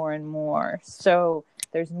those more and more. So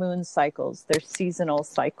there's moon cycles, there's seasonal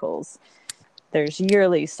cycles, there's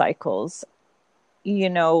yearly cycles.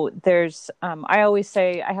 There's, I always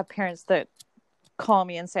say, I have parents that call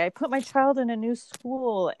me and say, I put my child in a new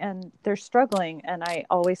school and they're struggling. And I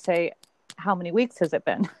always say, how many weeks has it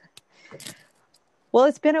been? Well,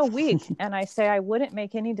 it's been a week. And I say, I wouldn't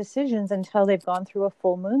make any decisions until they've gone through a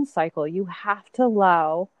full moon cycle. You have to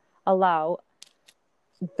allow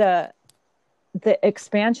the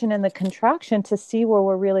expansion and the contraction to see where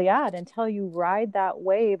we're really at. Until you ride that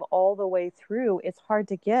wave all the way through, it's hard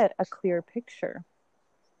to get a clear picture.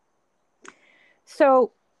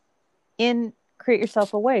 So in Create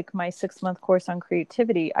Yourself Awake, my 6-month course on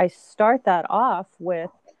creativity, I start that off with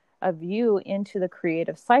a view into the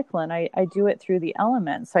creative cycle. And I do it through the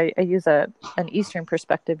elements. I use an Eastern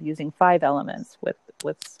perspective using 5 elements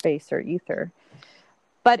with space or ether.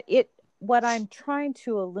 But what I'm trying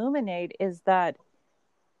to illuminate is that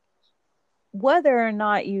whether or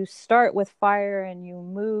not you start with fire and you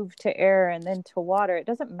move to air and then to water, it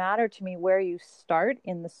doesn't matter to me where you start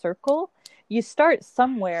in the circle. You start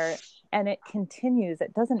somewhere and it continues.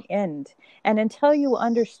 It doesn't end. And until you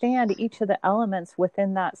understand each of the elements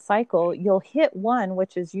within that cycle, you'll hit one,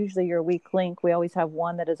 which is usually your weak link. We always have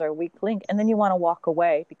one that is our weak link. And then you want to walk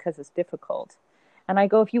away because it's difficult. And I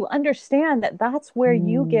go, if you understand that that's where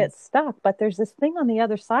you get stuck, but there's this thing on the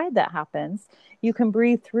other side that happens, you can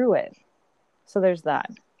breathe through it. So there's that.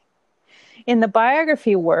 In the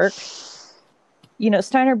biography work,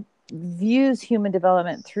 Steiner views human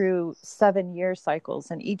development through 7-year cycles,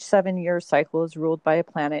 and each 7-year cycle is ruled by a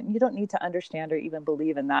planet. And you don't need to understand or even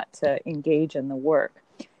believe in that to engage in the work.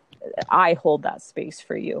 I hold that space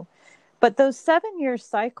for you. But those 7-year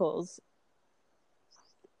cycles,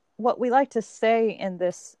 what we like to say in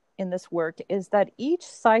this in this work is that each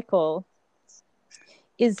cycle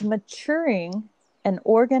is maturing an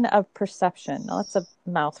organ of perception. Now, that's a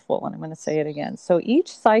mouthful, and I'm going to say it again. So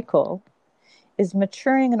each cycle is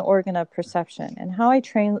maturing an organ of perception. And how I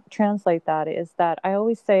translate that is that I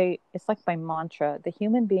always say, it's like my mantra, the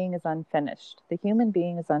human being is unfinished. The human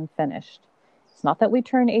being is unfinished. It's not that we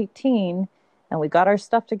turn 18 and we got our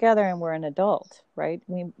stuff together and we're an adult, right?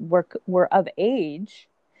 We're of age,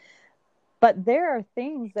 but there are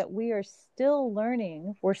things that we are still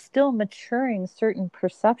learning. We're still maturing certain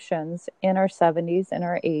perceptions in our 70s, in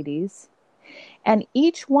our 80s. And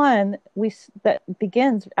each one that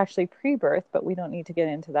begins actually pre-birth, but we don't need to get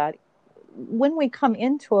into that. When we come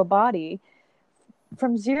into a body,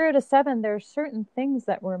 from 0 to 7, there are certain things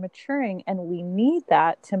that we're maturing, and we need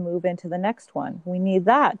that to move into the next one. We need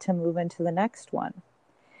that to move into the next one.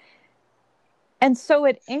 And so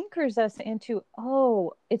it anchors us into,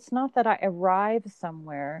 oh, it's not that I arrive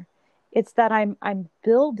somewhere. It's that I'm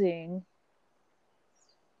building,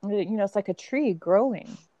 it's like a tree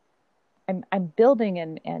growing. I'm building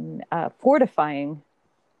and fortifying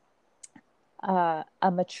a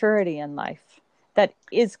maturity in life that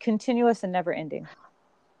is continuous and never ending.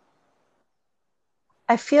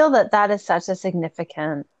 I feel that is such a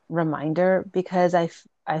significant reminder, because I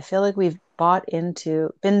feel like we've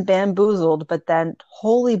been bamboozled, but then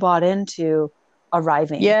wholly bought into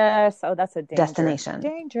arriving. Yes. Oh, that's a destination.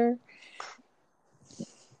 Danger.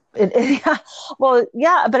 Yeah. Well,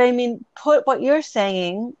 yeah, but I mean, put what you're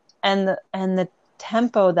saying and the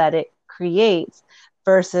tempo that it creates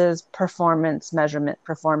versus performance measurement.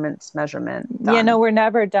 Done. We're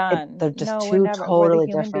never done. They're just two totally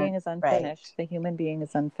different. The human being is unfinished. Right. The human being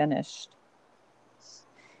is unfinished.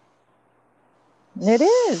 It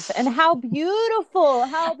is. And how beautiful,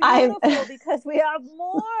 because we have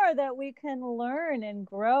more that we can learn and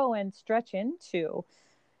grow and stretch into.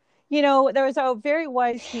 There was a very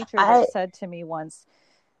wise teacher that said to me once,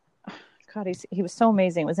 God, he was so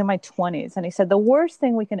amazing. It was in my 20s. And he said, the worst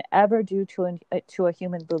thing we can ever do to a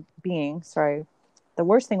human being, the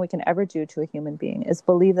worst thing we can ever do to a human being is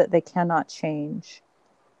believe that they cannot change.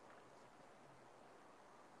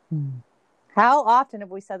 How often have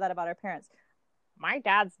we said that about our parents? My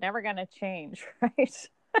dad's never going to change, right?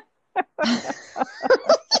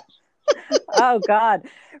 Oh, God,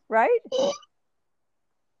 right?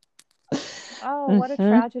 Oh, what a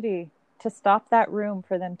tragedy to stop that room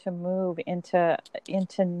for them to move into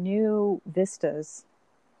new vistas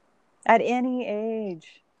at any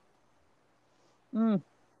age. And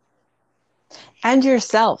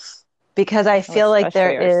yourself, because I feel like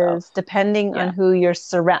there is, depending on who you're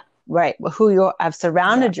who you have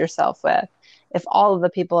surrounded yourself with, if all of the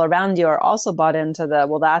people around you are also bought into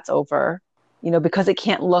well, that's over, because it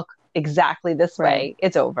can't look exactly this way,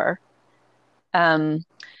 it's over.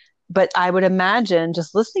 But I would imagine,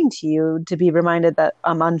 just listening to you, to be reminded that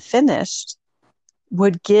I'm unfinished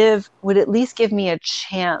would at least give me a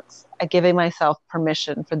chance at giving myself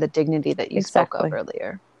permission for the dignity that you spoke of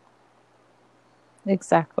earlier.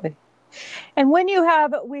 Exactly. And when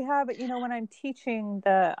when I'm teaching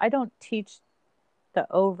I don't teach the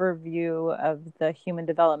overview of the human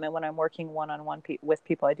development when I'm working one-on-one with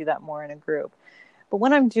people. I do that more in a group. But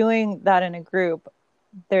when I'm doing that in a group,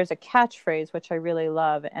 there's a catchphrase which I really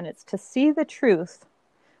love, and it's, to see the truth,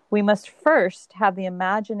 we must first have the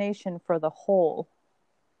imagination for the whole.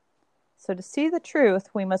 So to see the truth,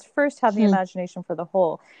 we must first have the imagination for the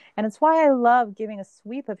whole. And it's why I love giving a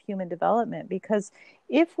sweep of human development, because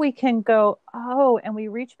if we can go, and we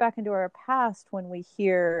reach back into our past when we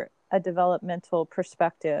hear a developmental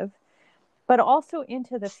perspective, but also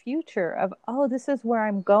into the future of, this is where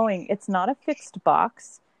I'm going. It's not a fixed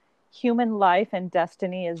box. Human life and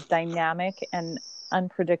destiny is dynamic and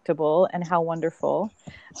unpredictable, and how wonderful.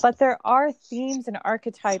 But there are themes and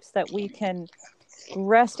archetypes that we can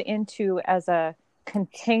rest into as a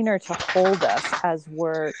container to hold us as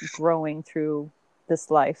we're growing through this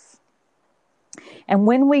life. And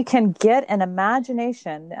when we can get an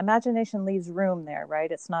imagination leaves room there, right?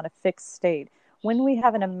 It's not a fixed state. When we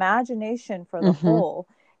have an imagination for the whole,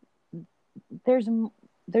 there's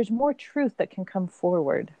more truth that can come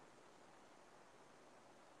forward.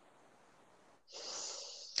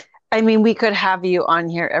 I mean, we could have you on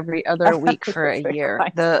here every other week for a year.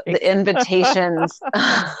 The invitations.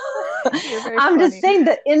 I'm just saying,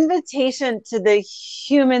 the invitation to the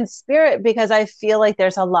human spirit, because I feel like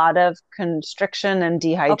there's a lot of constriction and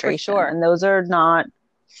dehydration, and those are not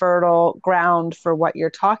fertile ground for what you're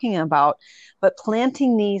talking about. But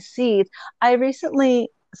planting these seeds, I recently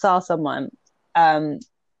saw someone, they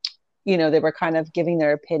were kind of giving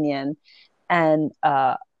their opinion, and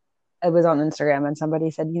it was on Instagram, and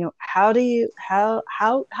somebody said, how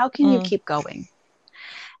can you keep going?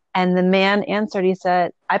 And the man answered, he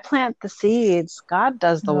said, I plant the seeds, God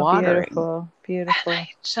does the watering. Beautiful. And I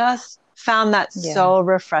just found that so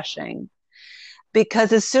refreshing,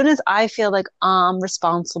 because as soon as I feel like I'm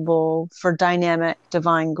responsible for dynamic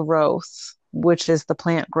divine growth, which is the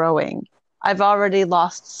plant growing, I've already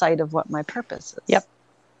lost sight of what my purpose is. Yep.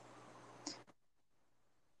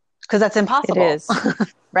 Because that's impossible. It is.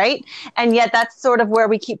 Right? And yet that's sort of where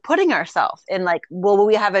we keep putting ourselves in, like, will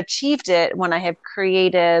we have achieved it when I have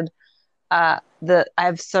created I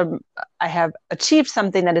have achieved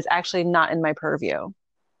something that is actually not in my purview,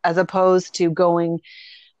 as opposed to going,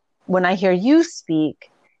 when I hear you speak,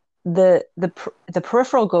 the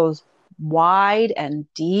peripheral goes wide and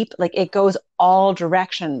deep, like it goes all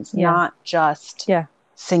directions, not just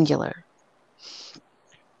singular.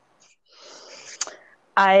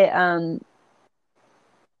 I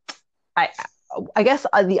guess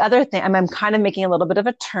the other thing, I'm kind of making a little bit of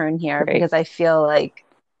a turn here, because I feel like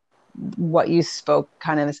what you spoke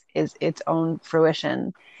kind of is its own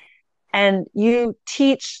fruition. And you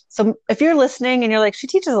teach, so if you're listening and you're like, she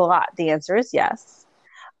teaches a lot, the answer is yes.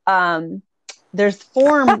 There's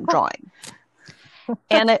form drawing.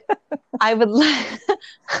 And I would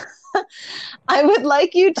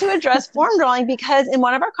like you to address form drawing, because in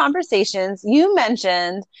one of our conversations, you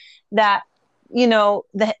mentioned that,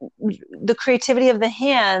 the creativity of the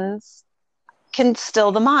hands can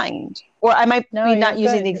still the mind. Or I might be not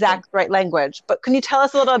using the exact right language, but can you tell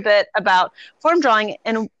us a little bit about form drawing?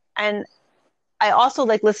 And I also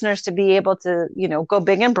like listeners to be able to, go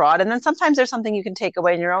big and broad. And then sometimes there's something you can take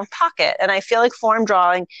away in your own pocket. And I feel like form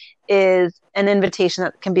drawing is an invitation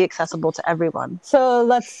that can be accessible to everyone. So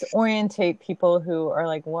let's orientate people who are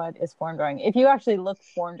like, what is form drawing? If you actually look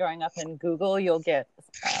form drawing up in Google, you'll get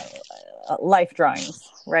life drawings,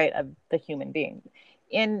 right, of the human being.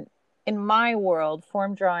 In my world,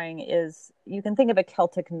 form drawing is, you can think of a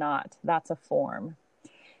Celtic knot. That's a form.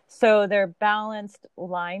 So they're balanced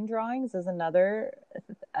line drawings is another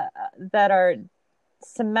that are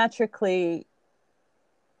symmetrically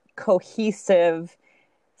cohesive,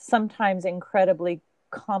 sometimes incredibly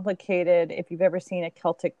complicated. If you've ever seen a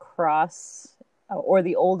Celtic cross or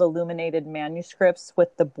the old illuminated manuscripts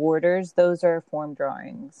with the borders, those are form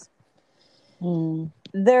drawings.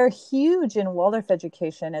 They're huge in Waldorf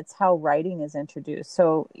education. It's how writing is introduced.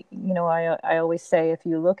 So, I always say, if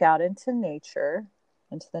you look out into nature,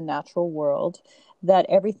 into the natural world, that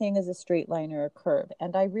everything is a straight line or a curve.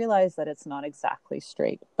 And I realize that it's not exactly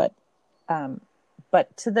straight, but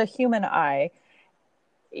to the human eye,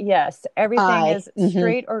 yes, everything is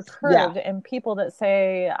straight or curved. Yeah. And people that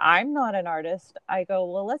say, I'm not an artist, I go,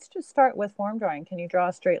 well, let's just start with form drawing. Can you draw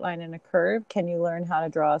a straight line and a curve? Can you learn how to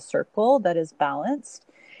draw a circle that is balanced?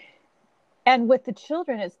 And with the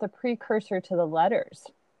children, it's the precursor to the letters.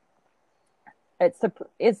 It's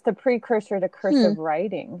the precursor to cursive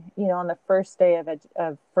writing. On the first day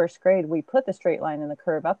of first grade, we put the straight line and the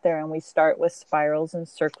curve up there, and we start with spirals and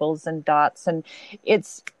circles and dots, and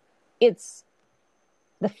it's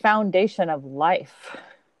the foundation of life.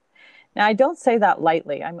 Now, I don't say that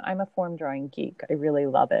lightly. I'm a form drawing geek. I really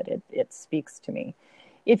love it. It speaks to me.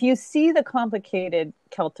 If you see the complicated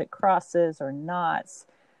Celtic crosses or knots,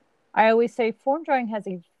 I always say form drawing has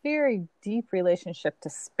a very deep relationship to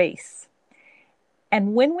space.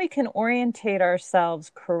 And when we can orientate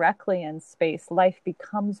ourselves correctly in space, life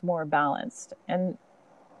becomes more balanced. And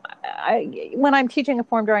when I'm teaching a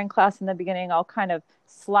form drawing class in the beginning, I'll kind of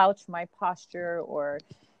slouch my posture or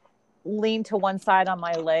lean to one side on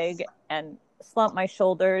my leg and slump my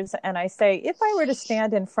shoulders. And I say, if I were to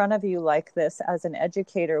stand in front of you like this as an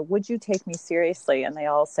educator, would you take me seriously? And they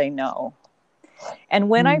all say no. And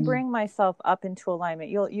when I bring myself up into alignment,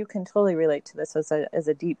 you can totally relate to this as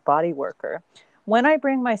a deep body worker. When I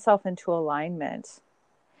bring myself into alignment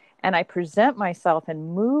and I present myself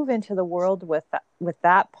and move into the world with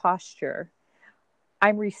that posture,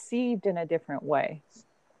 I'm received in a different way.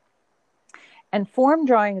 And form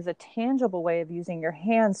drawing is a tangible way of using your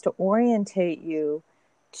hands to orientate you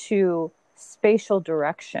to spatial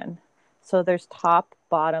direction. So there's top,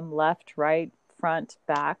 bottom, left, right, front,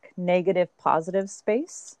 back, negative, positive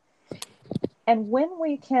space. And when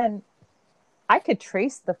I could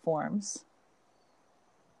trace the forms,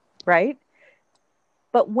 right?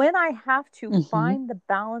 But when I have to find the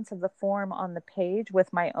balance of the form on the page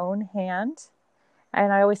with my own hand,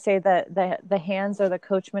 and I always say that the hands are the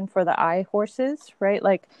coachman for the eye horses, right?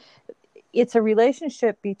 Like it's a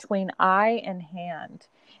relationship between eye and hand.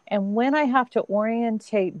 And when I have to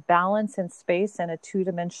orientate balance and space in a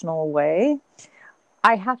two-dimensional way,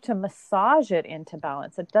 I have to massage it into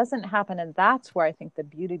balance. It doesn't happen. And that's where I think the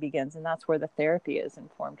beauty begins. And that's where the therapy is in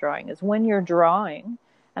form drawing, is when you're drawing.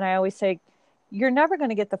 And I always say, you're never going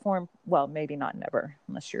to get the form. Well, maybe not never,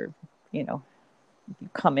 unless you're, you know, you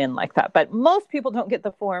come in like that. But most people don't get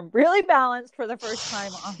the form really balanced for the first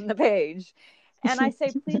time on the page. And I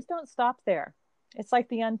say, please don't stop there. It's like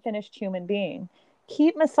the unfinished human being.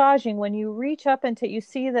 Keep massaging. When you reach up into, you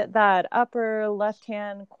see that upper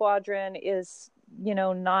left-hand quadrant is, you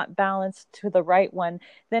know, not balanced to the right one,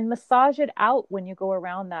 then massage it out when you go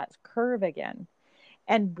around that curve again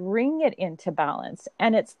and bring it into balance.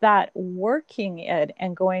 And it's that working it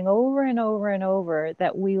and going over and over and over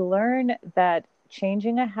that we learn that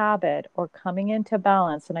changing a habit or coming into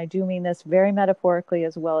balance, and I do mean this very metaphorically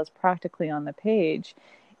as well as practically on the page,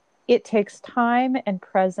 it takes time and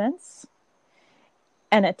presence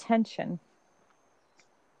and attention.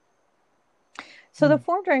 So the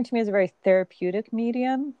form drawing to me is a very therapeutic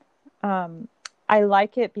medium. I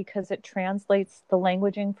like it because it translates, the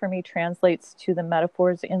languaging for me translates to the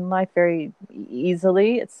metaphors in life very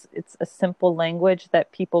easily. It's a simple language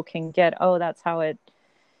that people can get. Oh, that's how it,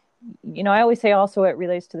 you know, I always say also it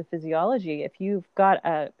relates to the physiology. If you've got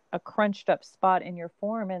a crunched up spot in your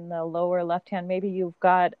form in the lower left hand, maybe you've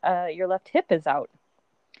got your left hip is out.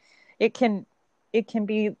 It can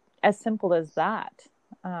be as simple as that.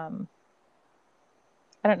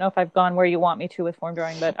 I don't know if I've gone where you want me to with form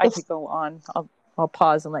drawing, but I could go on. I'll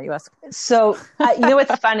pause and let you ask. So, you know,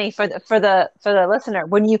 what's funny for the listener,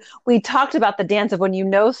 when we talked about the dance of when you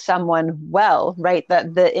know someone well, right?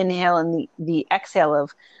 The inhale and the exhale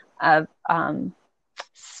of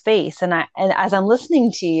space. And as I'm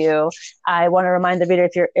listening to you, I want to remind the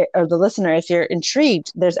reader, or the listener, if you're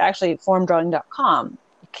intrigued, there's actually formdrawing.com.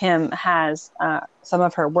 Kim has some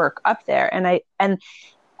of her work up there, and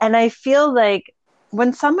I feel like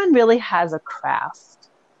when someone really has a craft,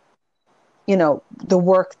 you know,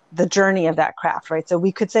 the journey of that craft, right? So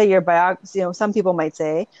we could say your biography, you know, some people might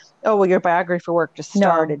say, oh, well, your biography work just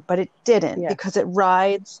started, but it didn't, because it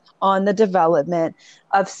rides on the development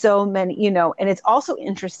of so many, you know. And it's also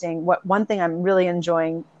interesting, one thing I'm really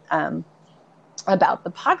enjoying about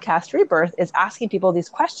the podcast Rebirth is asking people these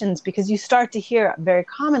questions, because you start to hear very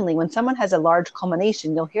commonly when someone has a large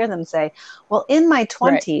culmination, you'll hear them say, well, in my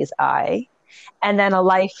 20s, and then a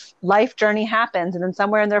life journey happens. And then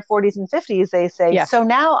somewhere in their 40s and 50s, they say, so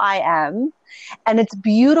now I am. And it's a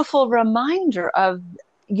beautiful reminder of,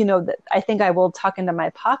 you know, that I think I will tuck into my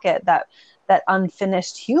pocket that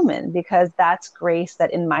unfinished human, because that's grace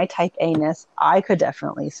that in my type A-ness, I could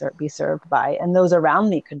definitely be served by, and those around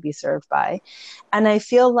me could be served by. And I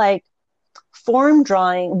feel like form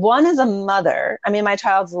drawing, one, as a mother, I mean, my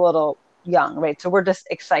child's a little young, right? So we're just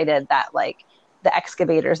excited that like the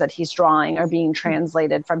excavators that he's drawing are being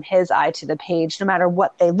translated from his eye to the page. No matter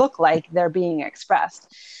what they look like, they're being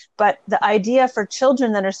expressed. But the idea for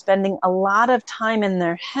children that are spending a lot of time in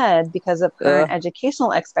their head because of current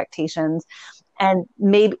educational expectations, and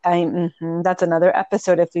maybe that's another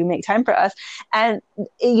episode if we make time for us. And,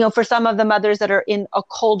 you know, for some of the mothers that are in a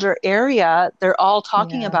colder area, they're all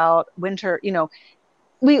talking about winter, you know,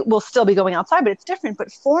 we will still be going outside, but it's different.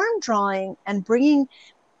 But form drawing and bringing,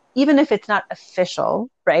 even if it's not official,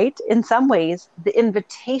 right? In some ways, the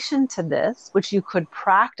invitation to this, which you could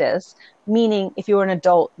practice, meaning if you're an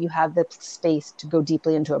adult, you have the space to go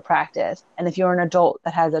deeply into a practice. And if you're an adult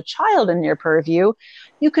that has a child in your purview,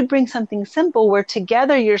 you could bring something simple where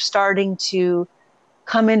together you're starting to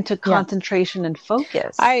come into concentration and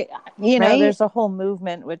focus. You know, there's a whole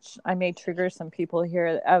movement, which I may trigger some people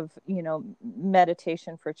here, of, you know,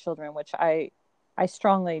 meditation for children, which I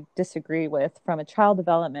strongly disagree with from a child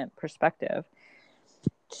development perspective.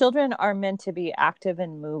 Children are meant to be active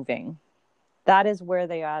and moving. That is where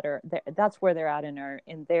they are, or that's where they're at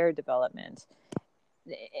in their development,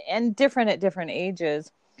 and different at different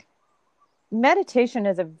ages. Meditation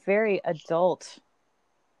is a very adult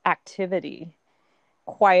activity,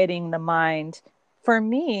 quieting the mind. For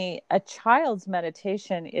me, a child's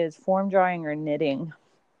meditation is form drawing or knitting.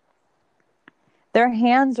 Their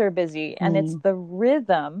hands are busy, and it's the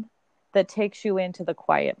rhythm that takes you into the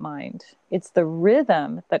quiet mind. It's the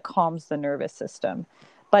rhythm that calms the nervous system,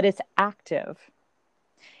 but it's active.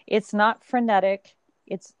 It's not frenetic.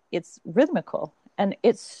 It's rhythmical, and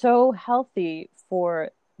it's so healthy for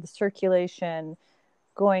the circulation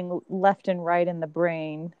going left and right in the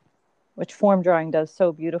brain, which form drawing does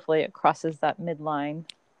so beautifully. It crosses that midline,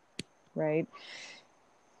 right?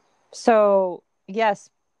 So yes.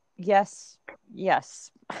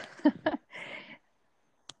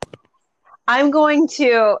 I'm going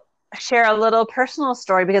to share a little personal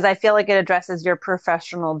story because I feel like it addresses your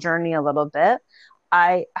professional journey a little bit.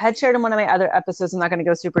 I had shared in one of my other episodes, I'm not going to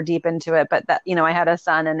go super deep into it, but that, I had a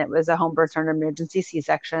son and it was a home birth or an emergency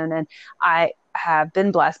C-section. And I have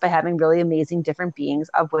been blessed by having really amazing different beings,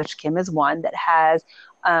 of which Kim is one, that has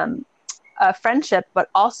a friendship, but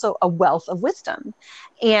also a wealth of wisdom.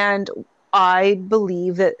 And I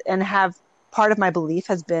believe that, and have part of my belief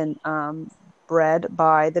has been bred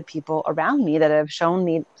by the people around me that have shown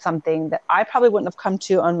me something that I probably wouldn't have come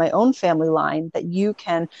to on my own family line, that you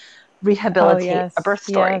can rehabilitate a birth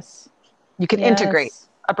story. Yes. You can integrate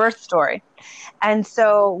a birth story. And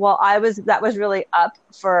so that was really up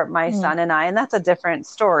for my son and I, and that's a different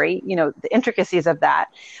story, the intricacies of that.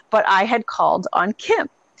 But I had called on Kim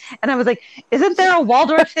and I was like, isn't there a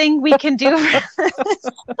Waldorf thing we can do?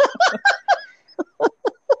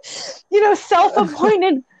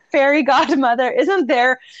 Self-appointed fairy godmother, isn't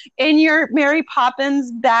there in your Mary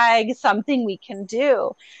Poppins bag something we can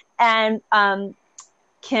do? And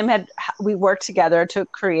Kim we worked together to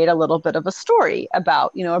create a little bit of a story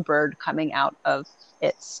about, a bird coming out of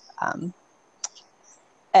its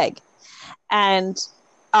egg. And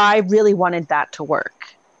I really wanted that to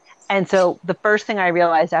work. And so the first thing I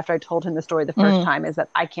realized after I told him the story the first time is that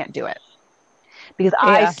I can't do it, because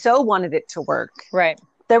I so wanted it to work. Right.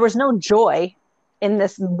 There was no joy in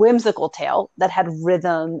this whimsical tale that had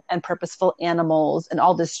rhythm and purposeful animals and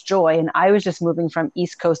all this joy. And I was just moving from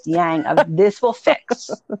East Coast yang of this will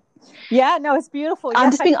fix. Yeah, no, it's beautiful.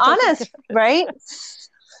 I'm just being honest, right?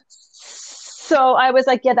 So I was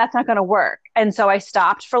like, yeah, that's not going to work. And so I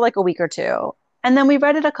stopped for like a week or two. And then we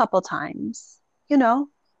read it a couple times,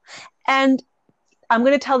 and I'm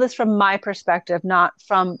going to tell this from my perspective, not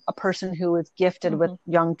from a person who is gifted with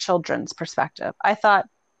young children's perspective. I thought,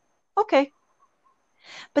 okay.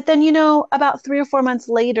 But then, about 3 or 4 months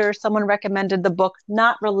later, someone recommended the book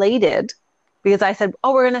Not Related, because I said,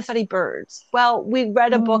 oh, we're going to study birds. Well, we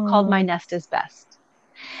read a book called My Nest is Best.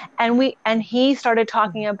 And he started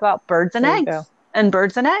talking about birds and eggs and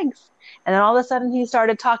birds and eggs. And then all of a sudden he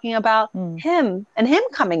started talking about him and him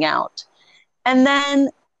coming out. And then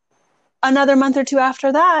another month or two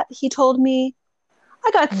after that, he told me,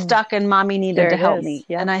 I got stuck and mommy needed to help me.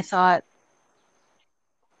 Yeah. And I thought,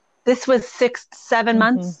 this was 6-7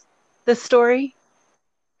 months, this story.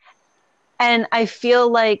 And I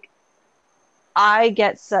feel like I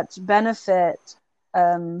get such benefit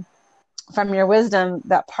from your wisdom,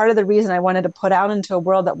 that part of the reason I wanted to put out into a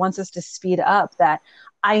world that wants us to speed up, that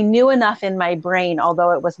I knew enough in my brain,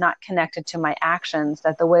 although it was not connected to my actions,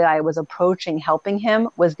 that the way I was approaching helping him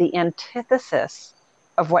was the antithesis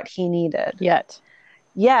of what he needed.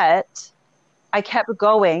 Yet I kept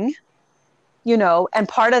going, and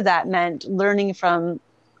part of that meant learning from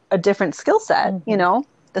a different skill set,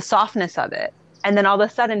 the softness of it. And then all of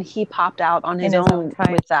a sudden he popped out on his own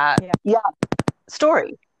with that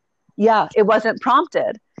story. Yeah, it wasn't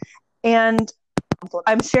prompted. And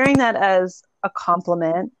I'm sharing that as a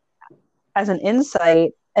compliment, as an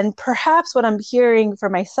insight. And perhaps what I'm hearing for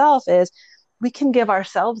myself is we can give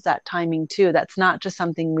ourselves that timing too. That's not just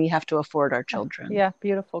something we have to afford our children. Yeah,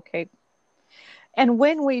 beautiful, Kate. And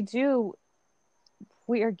when we do,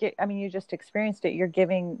 you just experienced it. You're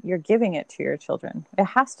giving it to your children. It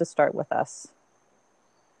has to start with us.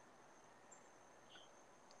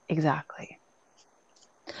 Exactly.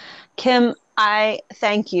 Kim, I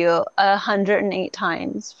thank you 108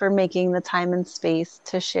 times for making the time and space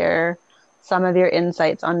to share some of your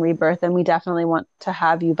insights on rebirth. And we definitely want to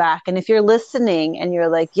have you back. And if you're listening and you're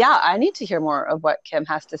like, yeah, I need to hear more of what Kim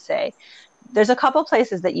has to say, there's a couple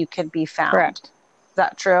places that you can be found. Correct. Is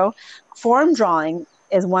that true? Form Drawing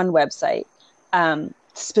is one website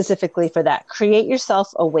specifically for that. Create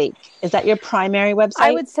Yourself Awake. Is that your primary website?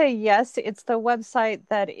 I would say yes. It's the website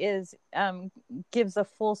that gives a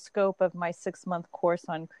full scope of my 6-month course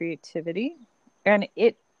on creativity. And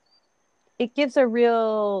it gives a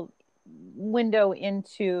real window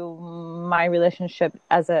into my relationship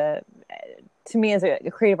as a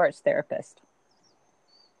creative arts therapist.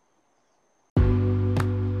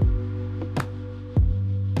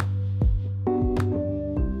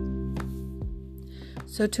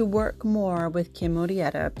 So to work more with Kim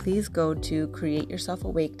Murrieta, please go to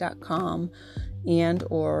createyourselfawake.com and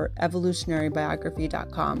or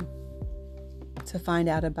evolutionarybiography.com to find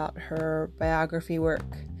out about her biography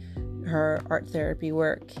work, her art therapy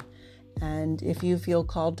work. And if you feel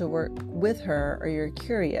called to work with her or you're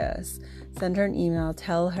curious, send her an email,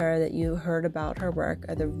 tell her that you heard about her work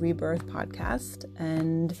at the Rebirth podcast,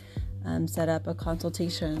 and set up a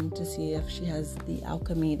consultation to see if she has the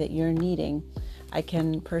alchemy that you're needing. I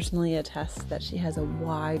can personally attest that she has a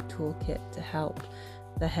wide toolkit to help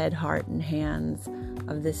the head, heart, and hands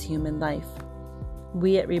of this human life.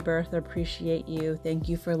 We at Rebirth appreciate you. Thank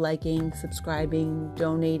you for liking, subscribing,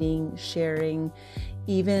 donating, sharing.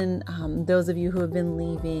 Even those of you who have been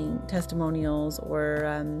leaving testimonials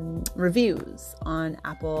or reviews on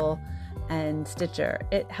Apple and Stitcher,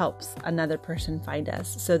 it helps another person find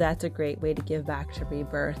us. So that's a great way to give back to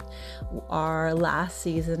Rebirth. Our last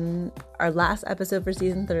episode for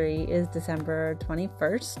season 3 is December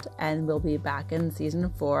 21st, and we'll be back in season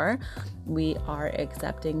 4. We are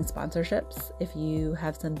accepting sponsorships. If you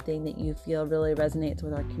have something that you feel really resonates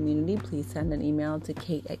with our community, please send an email to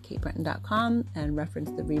kate@katebrenton.com and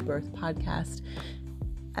reference the Rebirth podcast.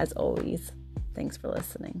 As always, thanks for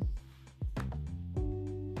listening.